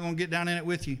 They're not going to get down in it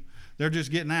with you. They're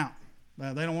just getting out.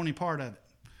 They don't want any part of it.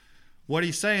 What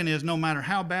he's saying is, no matter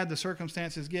how bad the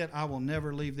circumstances get, I will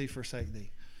never leave thee, forsake thee.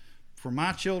 For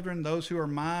my children, those who are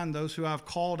mine, those who I've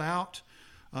called out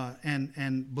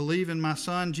and believe in my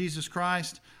Son, Jesus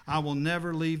Christ, I will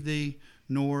never leave thee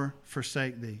nor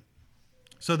forsake thee.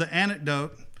 So the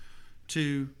antidote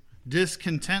to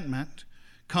discontentment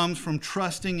comes from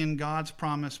trusting in God's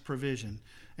promised provision.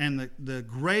 And the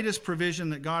greatest provision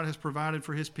that God has provided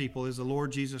for his people is the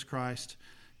Lord Jesus Christ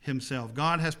himself.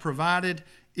 God has provided,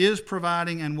 is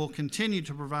providing, and will continue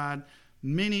to provide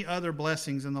many other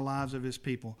blessings in the lives of his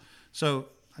people. So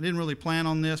I didn't really plan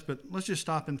on this, but let's just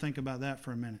stop and think about that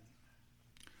for a minute.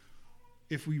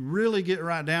 If we really get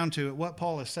right down to it, what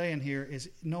Paul is saying here is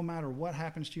no matter what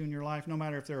happens to you in your life, no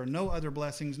matter if there are no other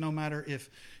blessings, no matter if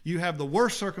you have the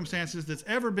worst circumstances that's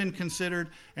ever been considered,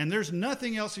 and there's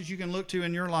nothing else that you can look to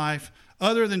in your life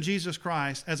other than Jesus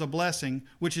Christ as a blessing,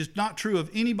 which is not true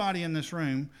of anybody in this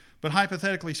room, but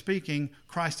hypothetically speaking,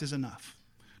 Christ is enough.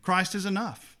 Christ is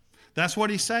enough. That's what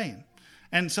he's saying.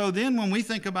 And so then when we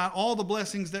think about all the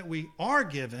blessings that we are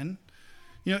given,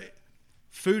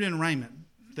 food and raiment,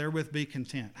 therewith be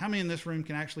content. How many in this room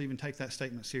can actually even take that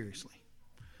statement seriously?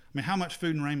 I mean, how much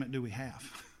food and raiment do we have?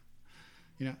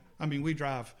 We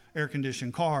drive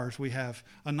air-conditioned cars. We have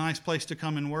a nice place to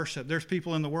come and worship. There's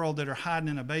people in the world that are hiding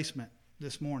in a basement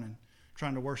this morning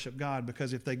trying to worship God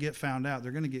because if they get found out,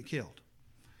 they're going to get killed.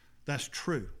 That's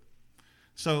true.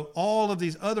 So all of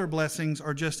these other blessings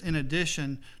are just in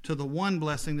addition to the one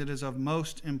blessing that is of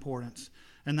most importance,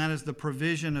 and that is the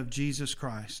provision of Jesus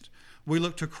Christ. We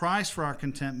look to Christ for our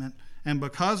contentment, and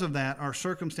because of that, our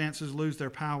circumstances lose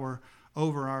their power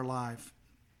over our life.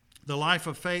 The life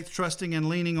of faith, trusting and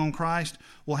leaning on Christ,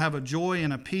 will have a joy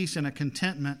and a peace and a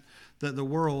contentment that the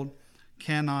world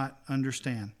cannot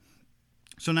understand.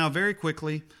 So now very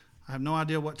quickly, I have no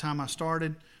idea what time I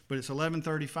started, but it's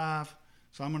 11:35,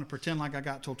 so I'm going to pretend like I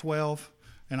got till 12,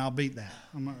 and I'll beat that.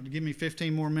 I'm going to give me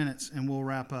 15 more minutes, and we'll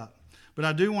wrap up. But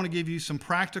I do want to give you some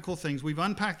practical things. We've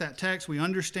unpacked that text. We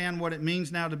understand what it means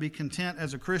now to be content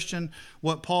as a Christian,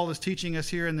 what Paul is teaching us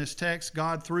here in this text.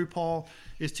 God, through Paul,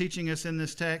 is teaching us in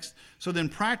this text. So then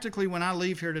practically when I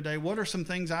leave here today, what are some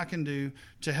things I can do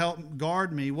to help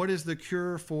guard me? What is the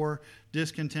cure for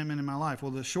discontentment in my life?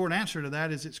 Well, the short answer to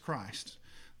that is it's Christ.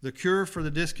 The cure for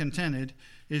the discontented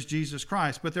is Jesus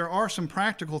Christ. But there are some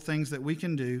practical things that we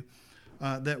can do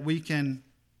that we can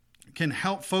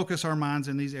help focus our minds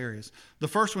in these areas. The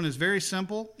first one is very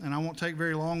simple, and I won't take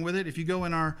very long with it. If you go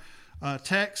in our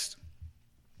text,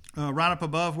 right up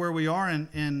above where we are,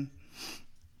 and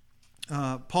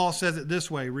Paul says it this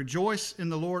way: rejoice in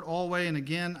the Lord always, and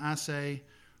again I say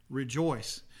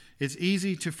rejoice. It's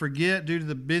easy to forget due to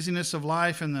the busyness of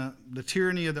life and the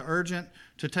tyranny of the urgent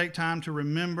to take time to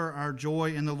remember our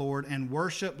joy in the Lord, and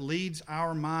worship leads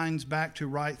our minds back to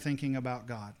right thinking about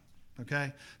God.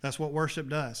 Okay? That's what worship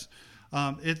does.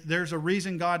 There's a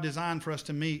reason God designed for us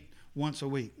to meet once a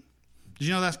week. Did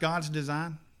you know that's God's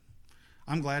design?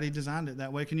 I'm glad he designed it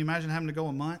that way. Can you imagine having to go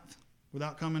a month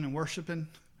without coming and worshiping?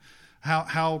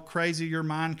 How crazy your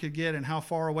mind could get and how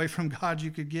far away from God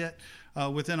you could get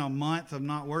within a month of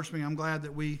not worshiping. I'm glad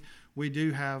that we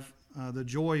do have the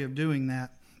joy of doing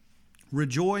that.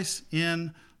 Rejoice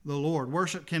in the Lord.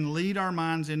 Worship can lead our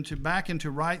minds back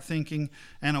into right thinking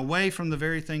and away from the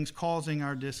very things causing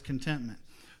our discontentment.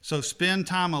 So spend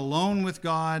time alone with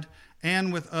God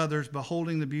and with others,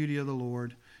 beholding the beauty of the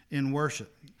Lord in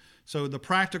worship. So the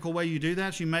practical way you do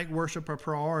that is you make worship a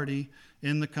priority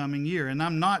in the coming year. And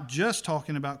I'm not just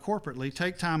talking about corporately.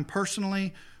 Take time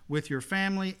personally with your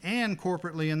family and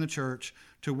corporately in the church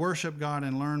to worship God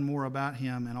and learn more about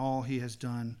him and all he has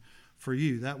done for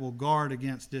you. That will guard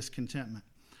against discontentment.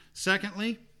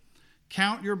 Secondly,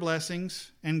 count your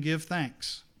blessings and give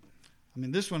thanks. I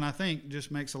mean, this one I think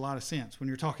just makes a lot of sense when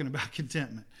you're talking about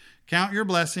contentment. Count your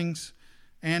blessings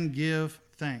and give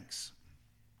thanks.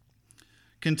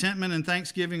 Contentment and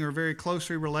thanksgiving are very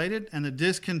closely related, and the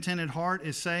discontented heart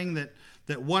is saying that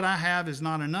what I have is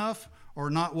not enough or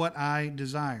not what I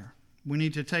desire. We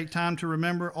need to take time to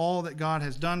remember all that God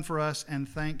has done for us and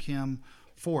thank Him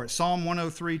for it. Psalm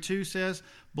 103:2 says,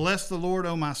 "Bless the Lord,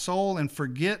 O my soul, and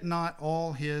forget not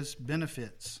all His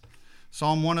benefits."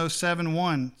 Psalm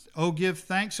 107:1, "O give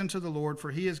thanks unto the Lord,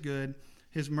 for He is good.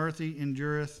 His mercy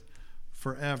endureth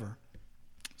forever."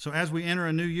 So as we enter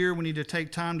a new year, we need to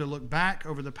take time to look back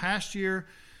over the past year,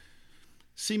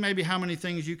 see maybe how many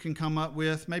things you can come up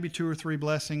with, maybe 2 or 3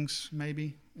 blessings,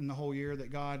 maybe in the whole year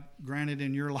that God granted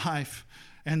in your life,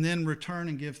 and then return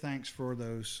and give thanks for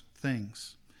those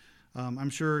things. I'm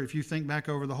sure if you think back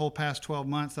over the whole past 12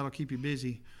 months, that'll keep you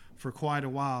busy for quite a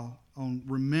while on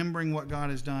remembering what God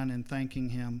has done and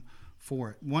thanking Him for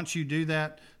it. Once you do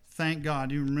that, thank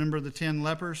God. You remember the 10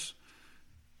 lepers?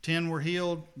 10 were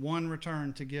healed, 1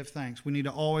 returned to give thanks. We need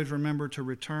to always remember to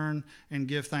return and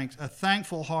give thanks. A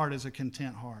thankful heart is a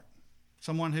content heart.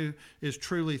 Someone who is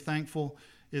truly thankful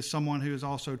is someone who is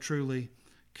also truly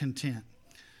content.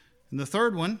 And the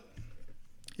third one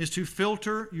is to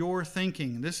filter your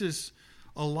thinking. This is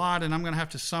a lot, and I'm going to have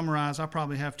to summarize. I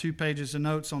probably have 2 pages of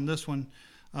notes on this one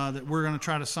that we're going to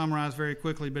try to summarize very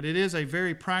quickly, but it is a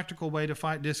very practical way to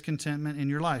fight discontentment in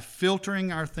your life.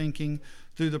 Filtering our thinking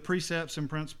through the precepts and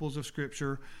principles of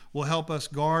Scripture will help us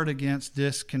guard against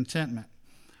discontentment.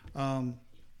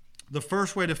 The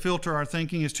first way to filter our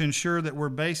thinking is to ensure that we're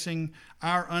basing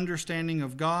our understanding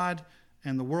of God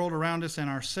and the world around us and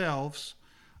ourselves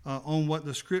on what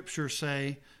the Scriptures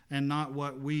say and not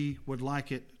what we would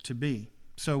like it to be.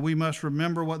 So we must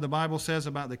remember what the Bible says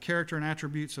about the character and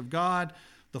attributes of God,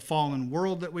 the fallen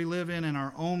world that we live in, and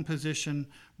our own position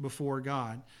before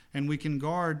God. And we can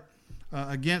guard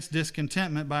against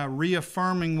discontentment by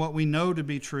reaffirming what we know to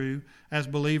be true as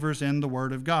believers in the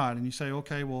Word of God. And you say,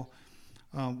 okay, well,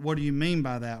 what do you mean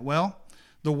by that? Well,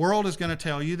 the world is going to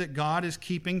tell you that God is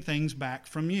keeping things back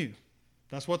from you.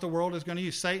 That's what the world is going to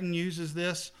use. Satan uses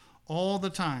this all the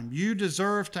time. You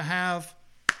deserve to have,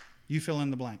 you fill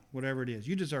in the blank, whatever it is.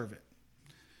 You deserve it.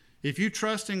 If you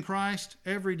trust in Christ,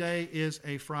 every day is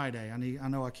a Friday. I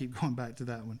know I keep going back to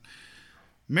that one.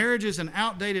 Marriage is an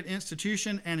outdated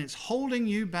institution, and it's holding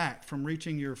you back from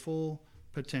reaching your full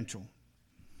potential.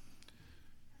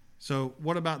 So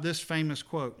what about this famous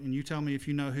quote? And you tell me if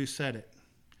you know who said it.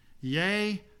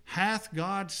 Yea, hath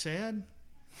God said?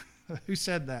 Who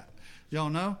said that? Y'all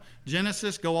know?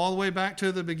 Genesis, go all the way back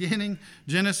to the beginning.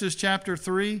 Genesis chapter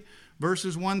 3,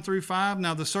 verses 1 through 5.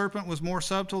 Now the serpent was more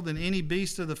subtle than any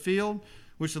beast of the field,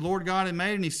 which the Lord God had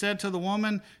made. And he said to the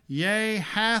woman, Yea,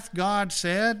 hath God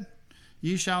said,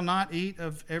 Ye shall not eat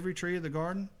of every tree of the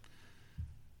garden?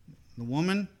 The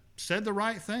woman said the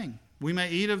right thing. We may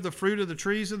eat of the fruit of the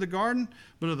trees of the garden,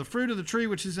 but of the fruit of the tree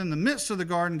which is in the midst of the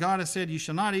garden, God has said, You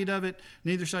shall not eat of it,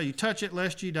 neither shall you touch it,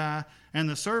 lest ye die. And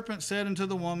the serpent said unto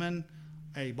the woman,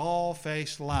 a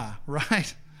bald-faced lie, right?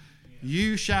 Yeah.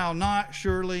 You shall not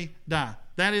surely die.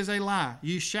 That is a lie.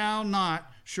 You shall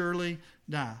not surely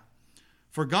die.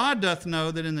 For God doth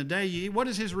know that in the day ye eat. What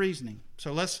is His reasoning?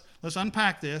 So let's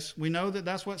unpack this. We know that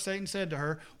that's what Satan said to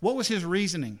her. What was his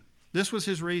reasoning? This was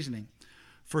his reasoning.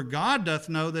 For God doth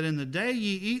know that in the day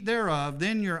ye eat thereof,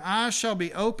 then your eyes shall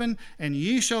be open, and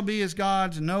ye shall be as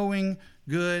gods, knowing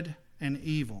good and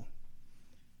evil.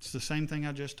 It's the same thing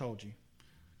I just told you.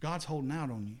 God's holding out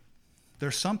on you.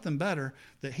 There's something better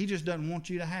that He just doesn't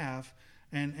want you to have.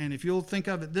 And if you'll think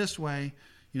of it this way,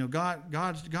 you know,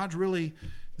 God's really,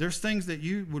 there's things that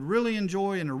you would really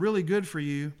enjoy and are really good for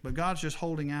you, but God's just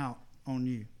holding out on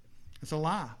you. It's a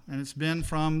lie, and it's been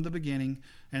from the beginning,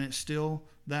 and it's still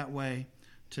that way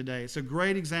today. It's a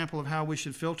great example of how we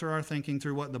should filter our thinking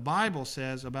through what the Bible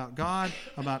says about God,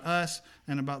 about us,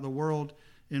 and about the world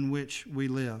in which we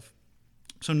live.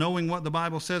 So knowing what the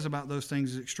Bible says about those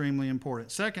things is extremely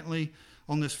important. Secondly,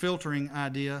 on this filtering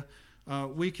idea,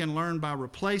 we can learn by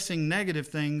replacing negative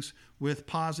things with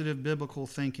positive biblical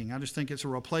thinking. I just think it's a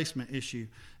replacement issue.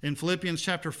 In Philippians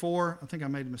chapter 4, I think I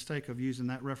made a mistake of using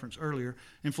that reference earlier.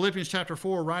 In Philippians chapter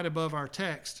 4, right above our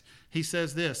text, he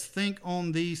says this, think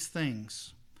on these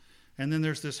things. And then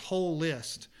there's this whole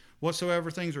list.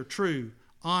 Whatsoever things are true,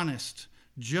 honest,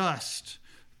 just,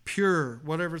 pure,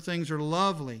 whatever things are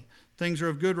lovely, things are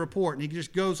of good report. And he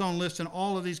just goes on listing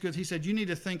all of these goods. He said, you need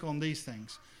to think on these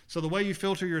things. So the way you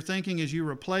filter your thinking is you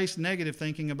replace negative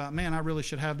thinking about, man, I really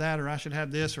should have that, or I should have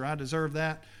this, or I deserve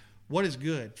that. What is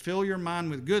good? Fill your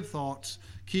mind with good thoughts,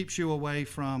 keeps you away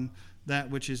from that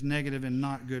which is negative and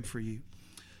not good for you.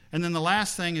 And then the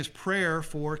last thing is prayer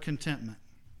for contentment.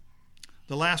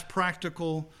 The last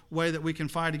practical way that we can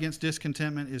fight against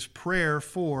discontentment is prayer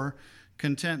for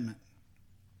contentment.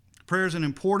 Prayer is an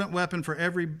important weapon for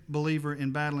every believer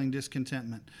in battling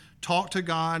discontentment. Talk to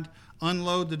God,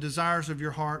 unload the desires of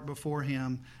your heart before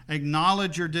Him,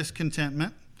 acknowledge your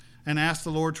discontentment, and ask the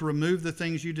Lord to remove the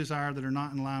things you desire that are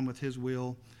not in line with His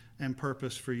will and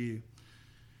purpose for you.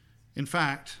 In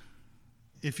fact,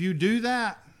 if you do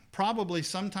that, probably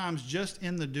sometimes just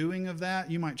in the doing of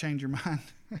that, you might change your mind.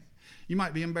 You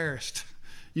might be embarrassed.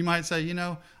 You might say,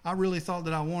 I really thought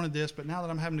that I wanted this, but now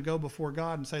that I'm having to go before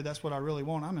God and say that's what I really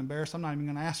want, I'm embarrassed. I'm not even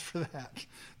going to ask for that.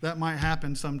 That might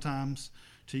happen sometimes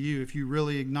to you if you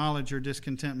really acknowledge your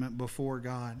discontentment before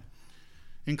God.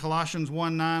 In Colossians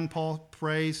 1:9, Paul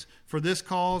prays, "For this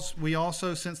cause we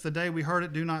also, since the day we heard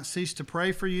it, do not cease to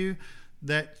pray for you,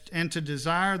 and to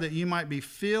desire that you might be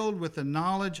filled with the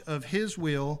knowledge of His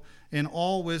will in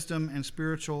all wisdom and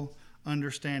spiritual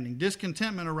understanding."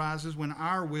 Discontentment arises when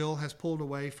our will has pulled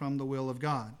away from the will of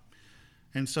God.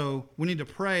 And so we need to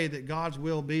pray that God's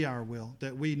will be our will,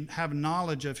 that we have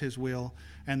knowledge of His will,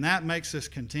 and that makes us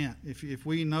content. If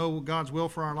we know God's will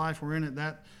for our life, we're in it,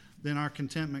 then our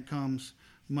contentment comes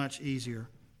much easier.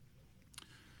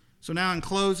 So now in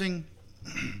closing,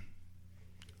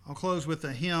 I'll close with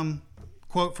a hymn,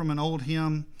 quote from an old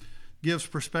hymn, gives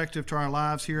perspective to our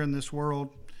lives here in this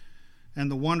world and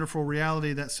the wonderful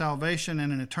reality that salvation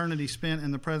and an eternity spent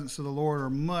in the presence of the Lord are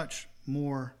much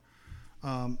more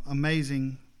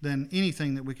amazing than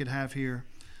anything that we could have here.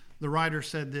 The writer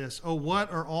said this, "Oh,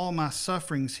 what are all my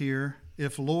sufferings here,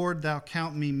 if, Lord, thou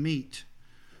count me meet?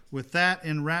 With that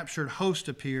enraptured host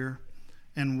appear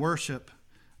and worship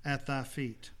at thy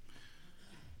feet."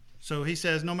 So he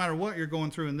says, no matter what you're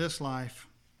going through in this life,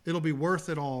 it'll be worth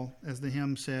it all, as the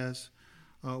hymn says,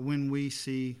 when we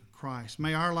see Christ.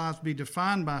 May our lives be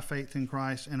defined by faith in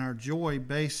Christ and our joy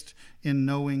based in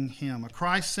knowing Him. A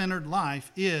Christ-centered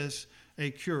life is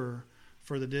a cure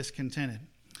for the discontented.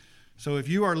 So if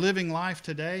you are living life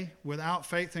today without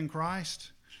faith in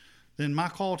Christ, then my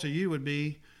call to you would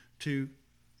be to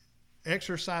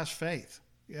exercise faith.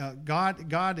 If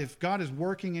God is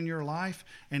working in your life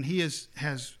and He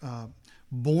has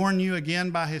born you again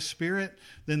by His Spirit,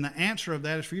 then the answer of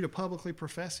that is for you to publicly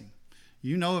profess Him.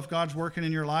 You know if God's working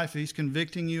in your life, He's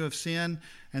convicting you of sin,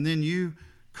 and then you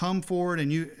come forward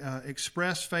and you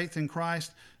express faith in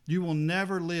Christ, you will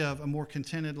never live a more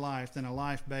contented life than a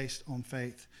life based on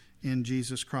faith in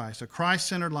Jesus Christ. A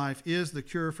Christ-centered life is the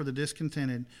cure for the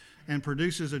discontented and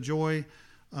produces a joy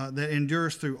that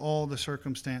endures through all the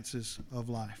circumstances of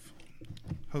life.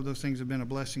 Hope those things have been a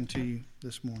blessing to you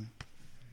this morning.